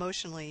 or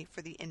emotionally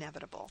for the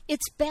inevitable.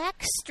 It's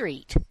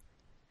Backstreet.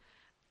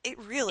 It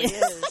really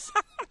is.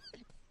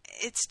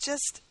 It's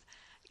just,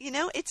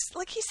 it's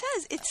like he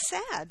says, it's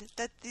sad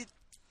that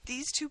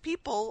these two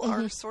people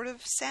are sort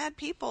of sad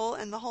people,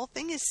 and the whole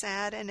thing is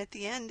sad, and at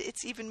the end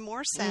it's even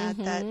more sad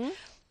that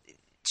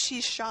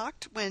she's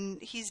shocked when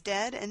he's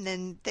dead, and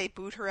then they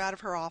boot her out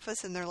of her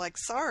office, and they're like,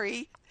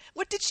 sorry.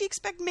 What did she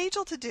expect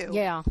Majel to do?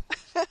 Yeah.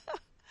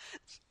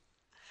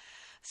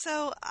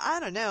 So, I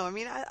don't know. I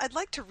mean, I'd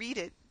like to read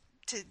it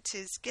to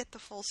get the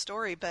full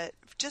story, but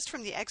just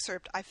from the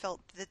excerpt, I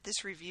felt that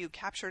this review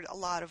captured a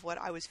lot of what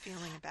I was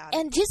feeling about it.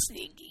 And just,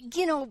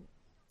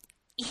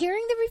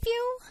 hearing the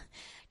review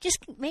just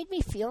made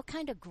me feel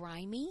kind of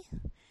grimy.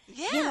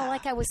 Yeah.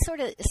 Like I was sort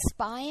of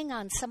spying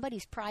on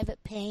somebody's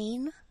private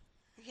pain.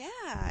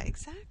 Yeah,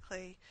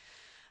 exactly.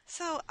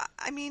 So,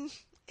 I mean,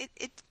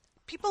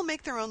 people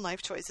make their own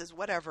life choices,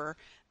 whatever.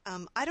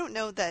 I don't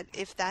know that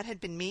if that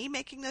had been me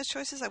making those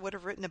choices, I would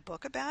have written a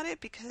book about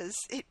it, because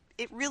it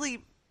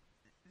really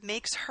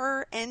makes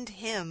her and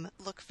him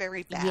look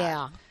very bad.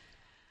 Yeah.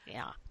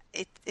 Yeah.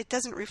 It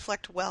doesn't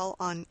reflect well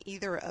on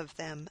either of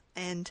them.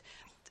 And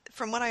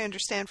from what I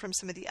understand from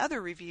some of the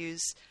other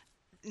reviews,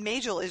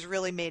 Majel is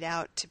really made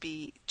out to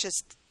be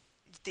just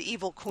the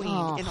evil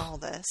queen in all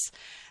this.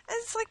 And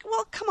it's like,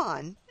 well, come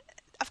on.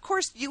 Of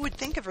course, you would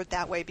think of it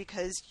that way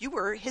because you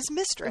were his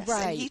mistress.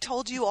 Right. And he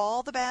told you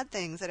all the bad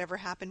things that ever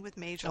happened with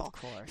Majel. Of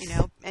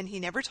course. And he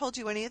never told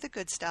you any of the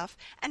good stuff.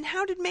 And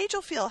how did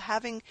Majel feel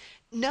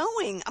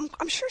knowing,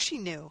 I'm sure she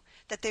knew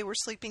that they were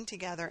sleeping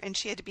together, and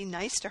she had to be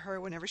nice to her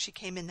whenever she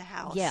came in the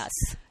house. Yes.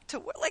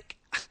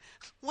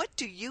 What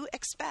do you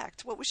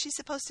expect? What was she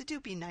supposed to do?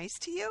 Be nice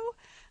to you?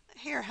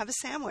 Here, have a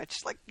sandwich.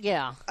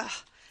 Yeah.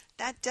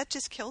 That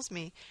just kills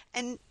me.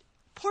 And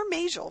poor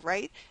Majel,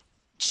 right?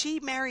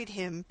 She married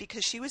him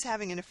because she was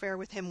having an affair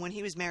with him when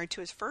he was married to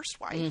his first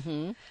wife.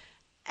 Mm-hmm.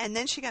 And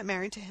then she got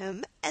married to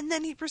him, and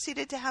then he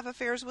proceeded to have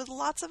affairs with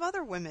lots of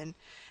other women.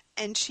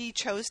 And she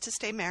chose to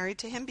stay married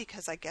to him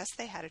because I guess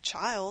they had a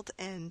child,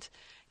 and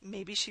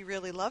maybe she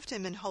really loved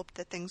him and hoped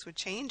that things would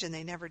change, and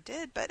they never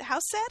did. But how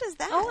sad is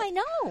that? Oh, I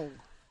know.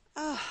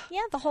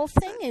 Yeah, the whole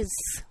thing is,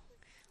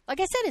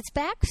 like I said, it's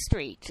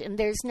Backstreet, and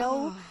there's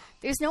no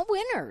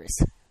winners.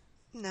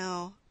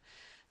 No.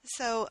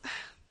 So,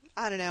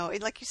 I don't know.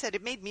 Like you said,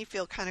 it made me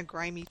feel kind of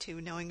grimy, too,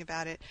 knowing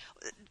about it.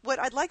 What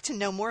I'd like to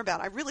know more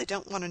about, I really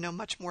don't want to know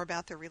much more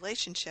about their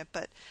relationship,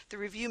 but the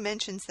review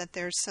mentions that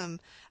there's some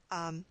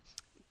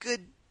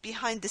good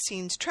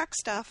behind-the-scenes Trek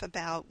stuff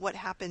about what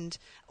happened.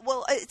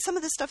 Well, some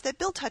of the stuff that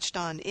Bill touched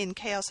on in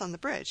Chaos on the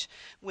Bridge,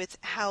 with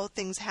how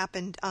things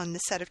happened on the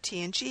set of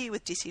TNG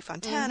with DC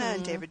Fontana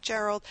and David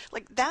Gerrold.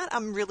 Like, that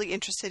I'm really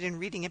interested in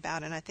reading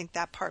about, and I think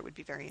that part would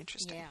be very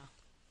interesting. Yeah.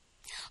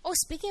 Oh,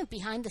 speaking of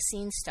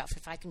behind-the-scenes stuff,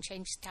 if I can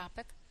change the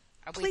topic.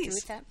 Are we Please. through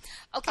with that?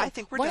 Okay. I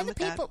think we're done with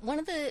that. One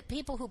of the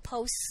people who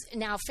posts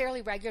now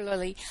fairly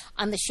regularly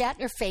on the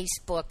Shatner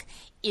Facebook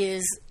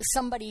is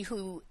somebody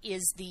who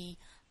is the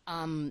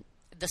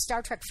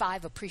Star Trek V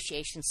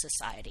Appreciation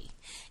Society,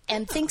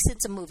 and thinks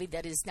it's a movie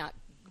that is not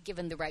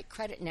given the right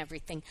credit and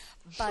everything,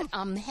 but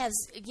has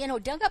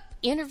dug up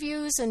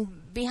interviews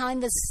and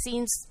behind the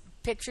scenes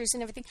pictures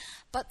and everything.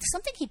 But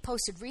something he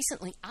posted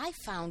recently I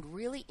found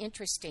really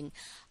interesting.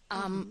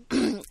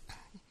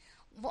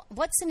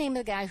 What's the name of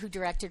the guy who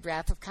directed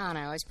Wrath of Khan?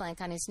 I always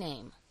blank on his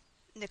name.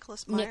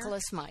 Nicholas Meyer.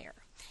 Nicholas Meyer.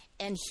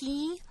 And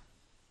he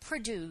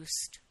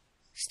produced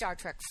Star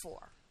Trek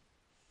 4.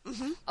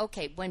 Mm-hmm.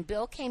 Okay, when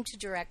Bill came to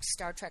direct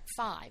Star Trek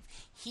 5,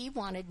 he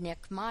wanted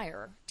Nick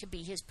Meyer to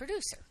be his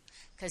producer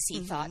because he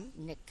thought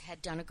Nick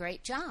had done a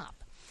great job.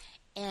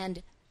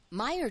 And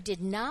Meyer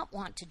did not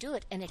want to do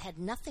it, and it had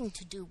nothing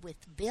to do with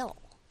Bill.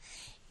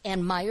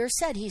 And Meyer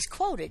said, he's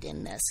quoted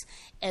in this,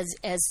 as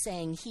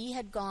saying he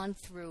had gone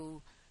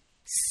through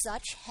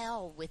such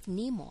hell with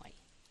Nimoy,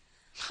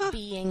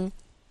 being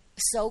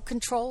so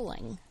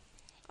controlling.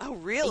 Oh,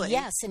 really?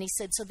 Yes, and he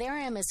said, so there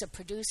I am as a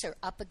producer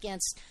up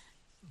against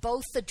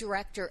both the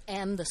director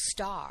and the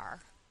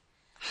star.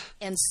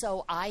 And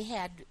so I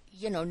had,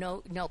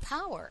 no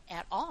power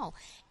at all.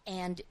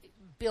 And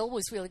Bill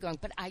was really going,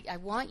 but I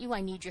want you,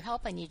 I need your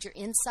help, I need your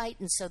insight.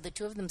 And so the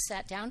two of them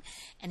sat down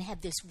and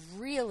had this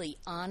really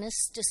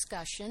honest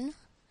discussion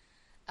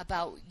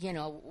about,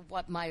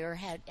 what Meyer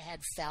had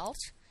felt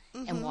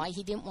and why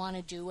he didn't want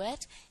to do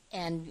it.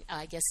 And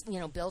I guess,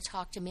 Bill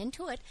talked him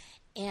into it.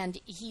 And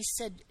he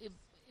said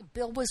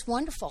Bill was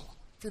wonderful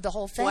through the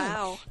whole thing.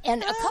 Wow.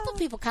 And a couple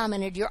people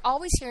commented, you're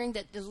always hearing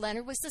that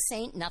Leonard was the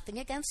saint, nothing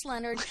against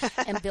Leonard,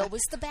 and Bill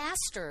was the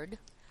bastard.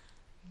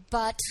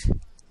 But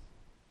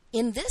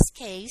in this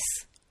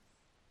case,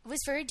 it was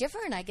very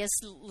different. I guess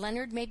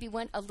Leonard maybe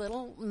went a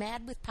little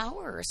mad with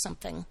power or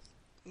something.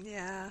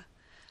 Yeah.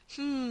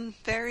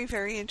 Very,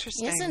 very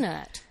interesting. Isn't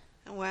it?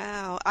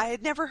 Wow. I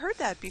had never heard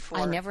that before.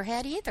 I never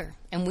had either.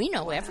 And we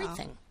know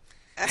everything.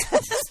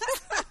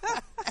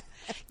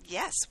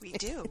 Yes, we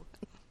do.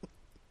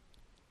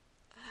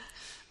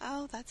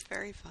 Oh, that's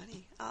very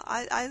funny.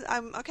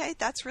 I'm okay.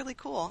 That's really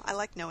cool. I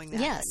like knowing that.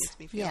 Yes. It makes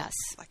me feel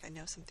like I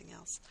know something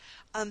else.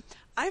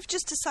 I've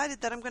just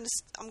decided that I'm going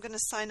to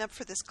sign up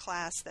for this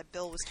class that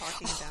Bill was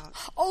talking about.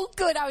 Oh,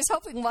 good. I was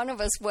hoping one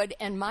of us would,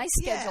 and my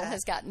schedule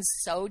has gotten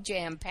so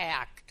jam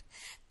packed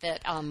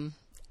that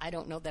I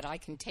don't know that I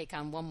can take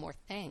on one more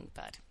thing.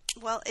 But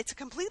well, it's a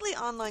completely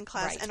online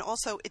class, and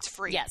also it's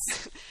free.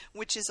 Yes,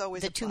 which is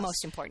always the a two plus.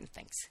 most important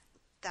things.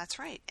 That's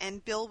right.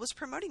 And Bill was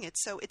promoting it.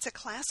 So it's a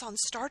class on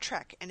Star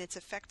Trek and its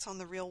effects on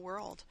the real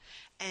world.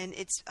 And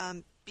it's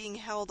being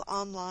held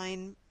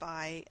online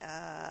by,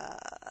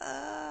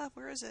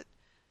 where is it?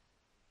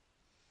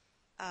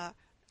 I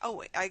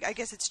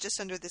guess it's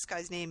just under this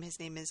guy's name. His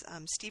name is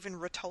Stephen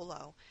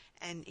Rotolo.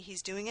 And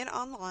he's doing it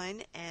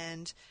online,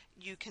 and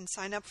you can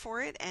sign up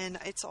for it. And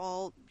it's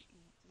all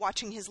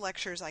watching his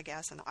lectures, I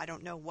guess. And I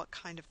don't know what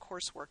kind of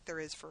coursework there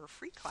is for a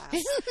free class.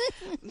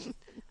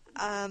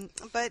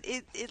 But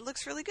it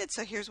looks really good.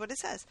 So here's what it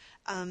says.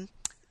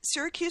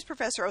 Syracuse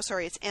professor,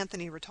 it's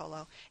Anthony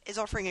Rotolo, is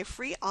offering a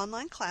free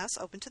online class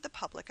open to the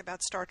public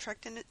about Star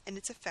Trek and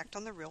its effect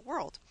on the real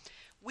world.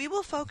 We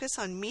will focus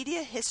on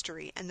media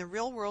history and the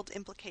real-world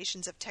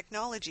implications of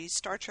technologies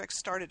Star Trek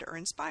started or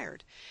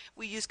inspired.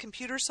 We use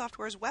computer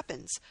software as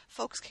weapons.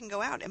 Folks can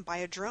go out and buy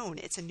a drone.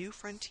 It's a new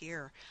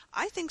frontier.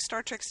 I think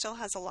Star Trek still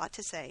has a lot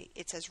to say.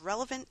 It's as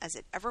relevant as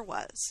it ever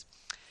was.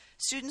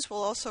 Students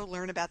will also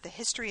learn about the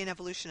history and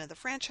evolution of the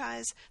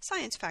franchise,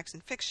 science, facts,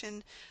 and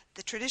fiction,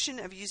 the tradition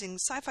of using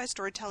sci-fi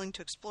storytelling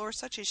to explore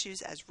such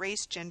issues as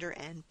race, gender,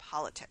 and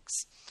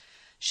politics.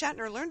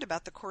 Shatner learned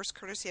about the course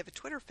courtesy of a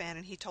Twitter fan,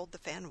 and he told the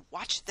fan,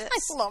 "Watch this." I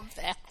love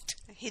that.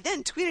 He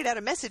then tweeted out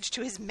a message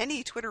to his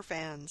many Twitter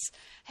fans.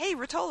 "Hey,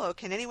 Rotolo,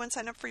 can anyone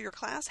sign up for your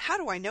class? How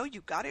do I know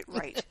you got it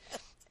right?"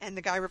 And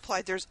the guy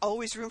replied, "There's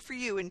always room for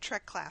you in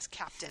Trek class,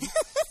 Captain."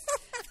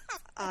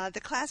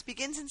 The class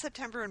begins in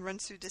September and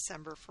runs through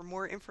December. For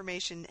more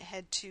information,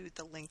 head to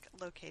the link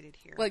located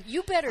here. Well,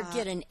 you better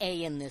get an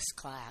A in this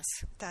class.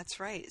 That's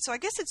right. So I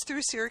guess it's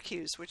through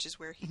Syracuse, which is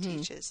where he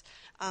teaches.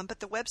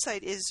 But the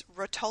website is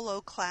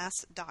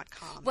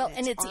rotoloclass.com. Well,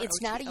 and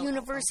it's not a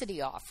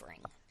university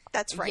offering.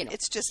 That's right.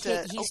 It's just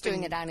he's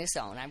doing it on his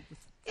own. I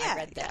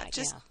read that.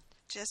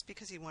 Just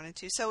because he wanted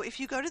to. So if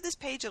you go to this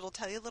page, it'll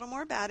tell you a little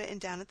more about it. And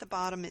down at the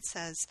bottom, it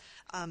says,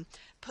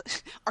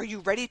 "Are you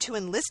ready to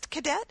enlist,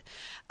 cadet?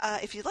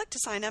 If you'd like to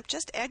sign up,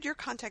 just add your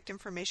contact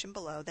information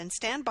below. Then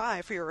stand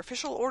by for your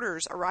official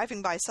orders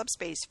arriving by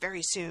subspace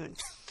very soon."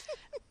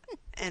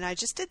 And I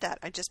just did that.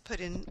 I just put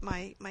in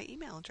my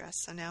email address.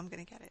 So now I'm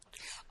going to get it.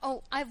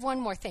 Oh, I have one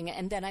more thing,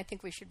 and then I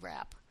think we should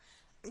wrap.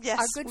 Yes.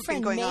 Our good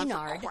friend been going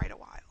Maynard on for quite a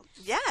while.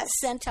 Yes.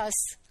 Sent us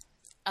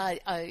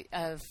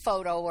a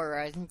photo or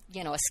a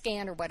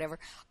scan or whatever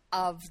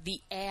of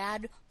the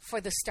ad for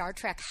the Star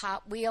Trek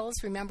Hot Wheels.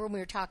 Remember when we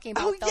were talking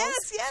about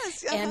those?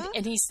 Yes. Uh-huh.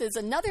 And he says,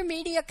 another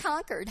media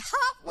conquered,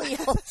 Hot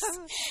Wheels.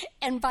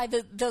 And by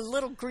the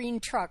little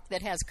green truck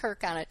that has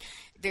Kirk on it,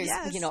 there's,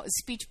 a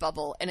speech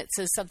bubble, and it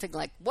says something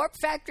like, Warp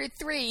Factor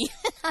 3.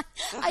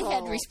 I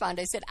had to respond.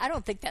 I said, I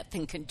don't think that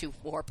thing can do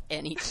warp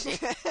anything.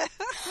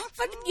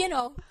 But,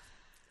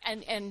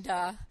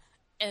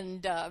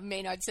 And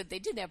Maynard said they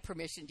didn't have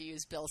permission to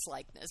use Bill's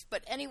likeness.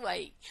 But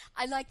anyway,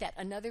 I like that.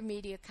 Another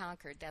media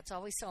conquered. That's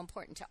always so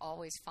important to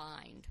always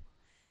find.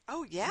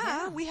 Oh,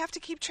 yeah. We have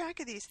to keep track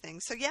of these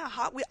things. So, yeah,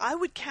 I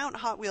would count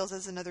Hot Wheels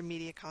as another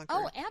media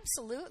conqueror. Oh,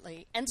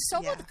 absolutely. And so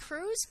will the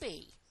cruise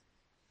be.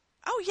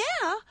 Oh,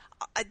 yeah.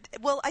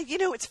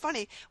 It's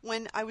funny.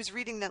 When I was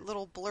reading that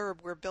little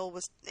blurb where Bill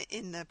was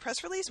in the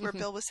press release where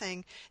Bill was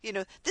saying,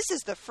 this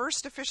is the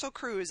first official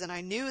cruise, and I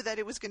knew that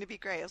it was going to be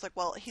great. I was like,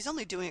 well, he's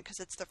only doing it because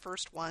it's the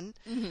first one,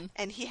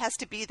 and he has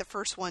to be the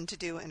first one to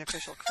do an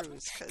official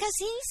cruise. Because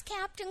he's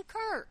Captain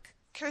Kirk.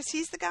 Because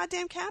he's the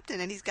goddamn captain,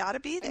 and he's got to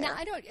be there. Now,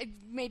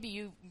 maybe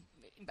you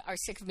are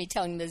sick of me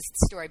telling this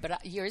story,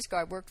 but years ago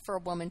I worked for a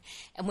woman,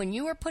 and when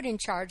you were put in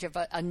charge of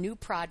a new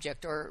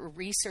project or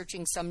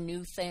researching some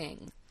new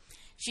thing,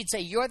 she'd say,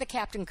 you're the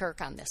Captain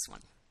Kirk on this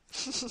one.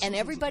 And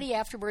everybody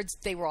afterwards,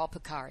 they were all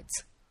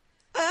Picards.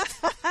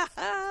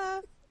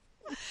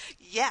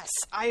 Yes,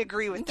 I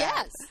agree with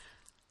that. Yes.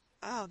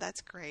 Oh,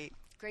 that's great.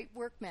 Great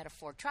work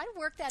metaphor. Try to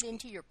work that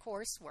into your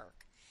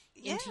coursework.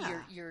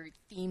 Into your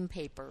theme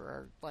paper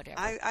or whatever.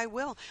 I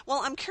will.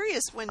 Well, I'm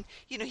curious when,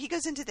 he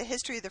goes into the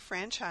history of the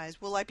franchise,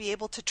 will I be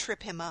able to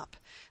trip him up?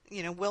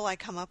 Will I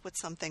come up with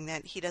something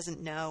that he doesn't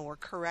know or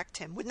correct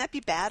him? Wouldn't that be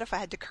bad if I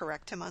had to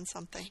correct him on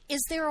something?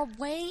 Is there a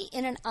way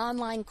in an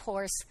online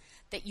course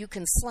that you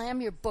can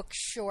slam your book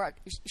shut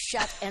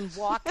and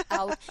walk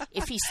out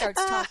if he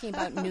starts talking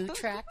about New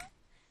Trek?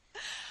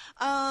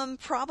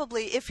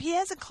 Probably. If he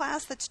has a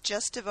class that's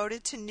just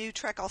devoted to New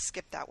Trek, I'll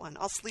skip that one.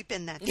 I'll sleep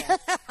in that day.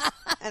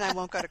 And I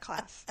won't go to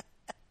class.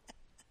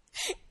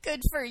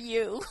 Good for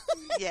you.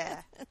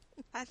 Yeah.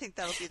 I think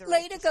that'll be the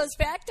right Leda goes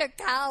back to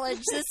college.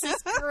 This is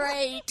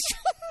great.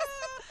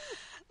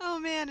 Oh,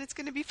 man, it's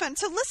going to be fun.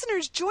 So,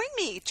 listeners, join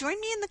me.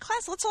 Join me in the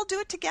class. Let's all do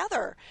it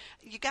together.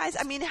 You guys,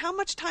 how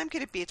much time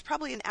could it be? It's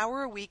probably an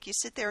hour a week. You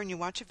sit there and you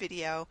watch a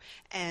video,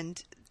 and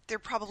there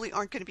probably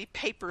aren't going to be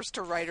papers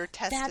to write or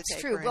tests to take.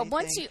 That's true.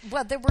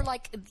 Well, there were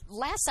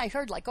last I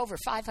heard, over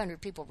 500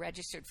 people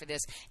registered for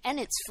this, and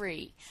it's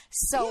free.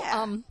 So,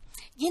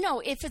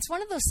 if it's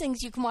one of those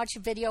things you can watch a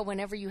video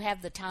whenever you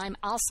have the time,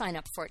 I'll sign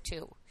up for it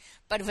too.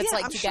 But if it's you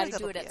got to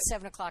do it at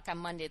 7 o'clock on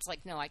Monday, it's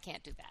no, I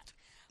can't do that.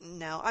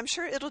 No, I'm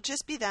sure it'll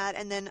just be that.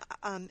 And then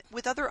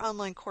with other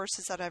online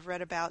courses that I've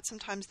read about,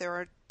 sometimes there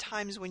are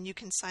times when you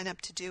can sign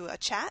up to do a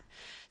chat.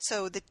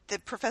 So the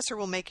professor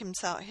will make him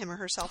or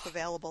herself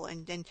available,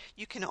 and then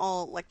you can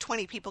all,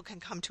 20 people can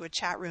come to a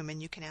chat room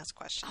and you can ask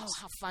questions. Oh,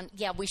 how fun.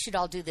 Yeah, we should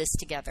all do this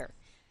together.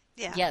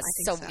 Yeah, yes,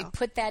 I think so we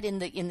put that in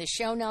the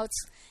show notes,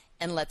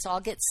 and let's all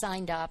get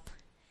signed up.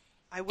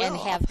 I will. And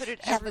I'll put it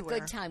have everywhere. a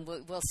good time.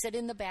 We'll sit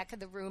in the back of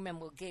the room and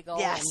we'll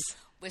giggle and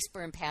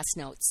whisper and pass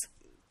notes.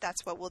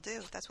 That's what we'll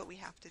do. That's what we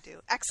have to do.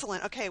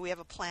 Excellent. Okay, we have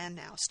a plan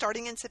now.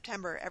 Starting in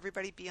September,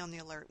 everybody be on the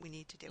alert. We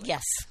need to do it.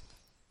 Yes.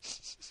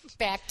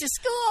 Back to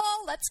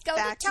school. Let's go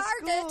Back to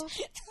Target.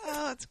 To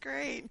oh, that's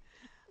great.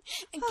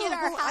 And get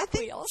our Hot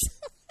Wheels.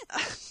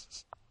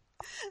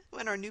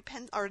 When our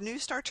new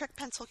Star Trek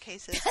pencil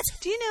cases.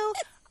 Do you know,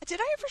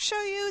 did I ever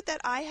show you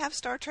that I have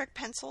Star Trek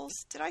pencils?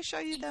 Did I show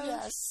you those?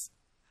 Yes.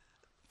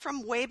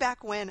 From way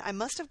back when. I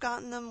must have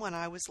gotten them when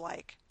I was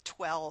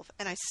 12,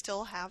 and I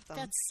still have them.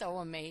 That's so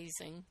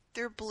amazing.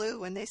 They're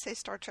blue, and they say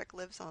Star Trek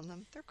lives on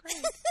them. They're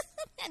great.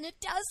 And it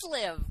does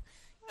live.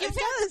 You've had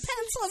the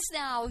pencils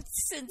now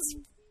since,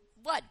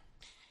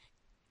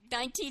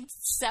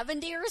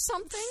 1970 or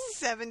something?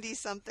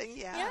 70-something,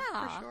 yeah,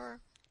 for sure.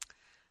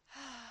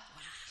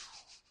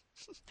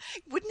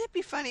 Wouldn't it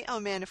be funny? Oh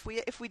man, if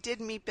we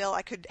did meet Bill,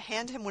 I could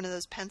hand him one of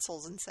those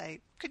pencils and say,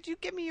 "Could you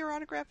give me your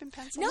autograph in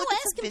pencil?" No, Look,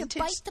 ask him to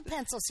bite the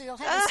pencil so you'll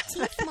have his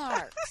teeth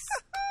marks.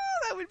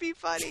 That would be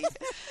funny.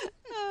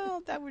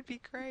 Oh, that would be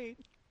great.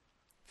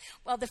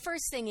 Well, the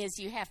first thing is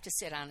you have to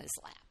sit on his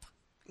lap.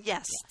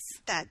 Yes.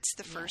 That's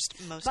the first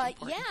most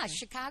important thing. But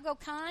Chicago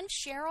Con,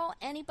 Cheryl,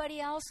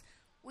 anybody else,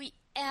 we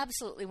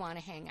absolutely want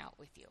to hang out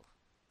with you.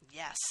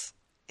 Yes.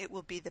 It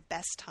will be the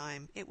best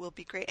time. It will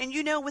be great. And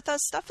with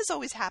us, stuff is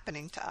always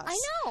happening to us. I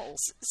know.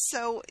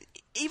 So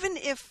even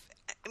if,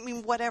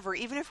 whatever,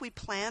 even if we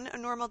plan a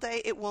normal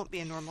day, it won't be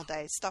a normal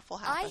day. Stuff will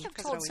happen. I have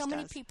told so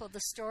many people the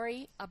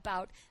story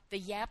about the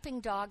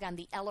yapping dog on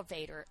the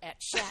elevator at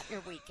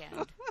Shatner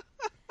Weekend.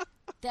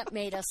 That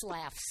made us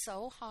laugh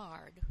so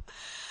hard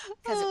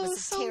because it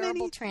was a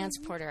terrible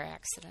transporter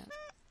accident.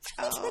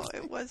 Oh,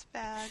 it was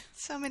bad.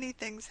 So many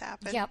things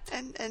happen. Yep.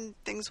 And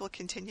things will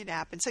continue to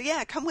happen. So,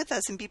 come with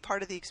us and be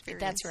part of the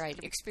experience. That's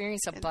right.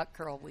 Experience a Butt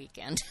Girl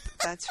weekend.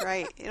 That's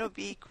right. It'll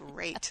be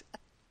great.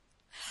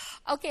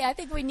 Okay, I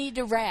think we need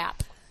to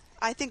wrap.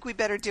 I think we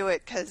better do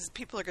it because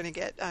people are going to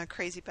get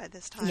crazy by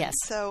this time. Yes.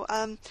 So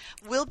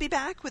we'll be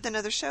back with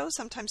another show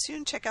sometime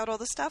soon. Check out all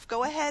the stuff.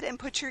 Go ahead and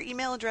put your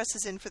email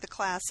addresses in for the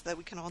class so that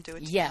we can all do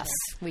it together. Yes,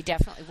 we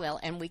definitely will.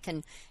 And we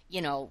can,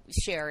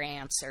 share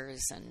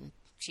answers and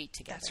cheat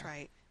together. That's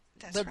right.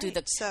 We'll do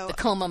the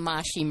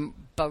Komamashi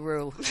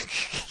Baru.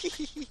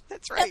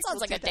 That's right. That sounds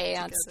like a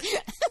dance.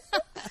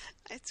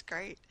 It's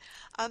great.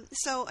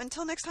 So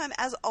until next time,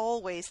 as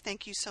always,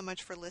 thank you so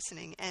much for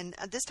listening. And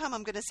this time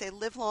I'm going to say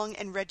live long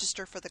and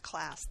register for the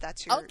class.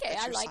 That's your Okay,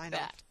 that's your I like sign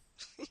that.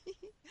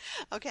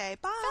 Okay,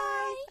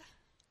 bye.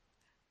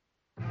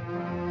 Bye.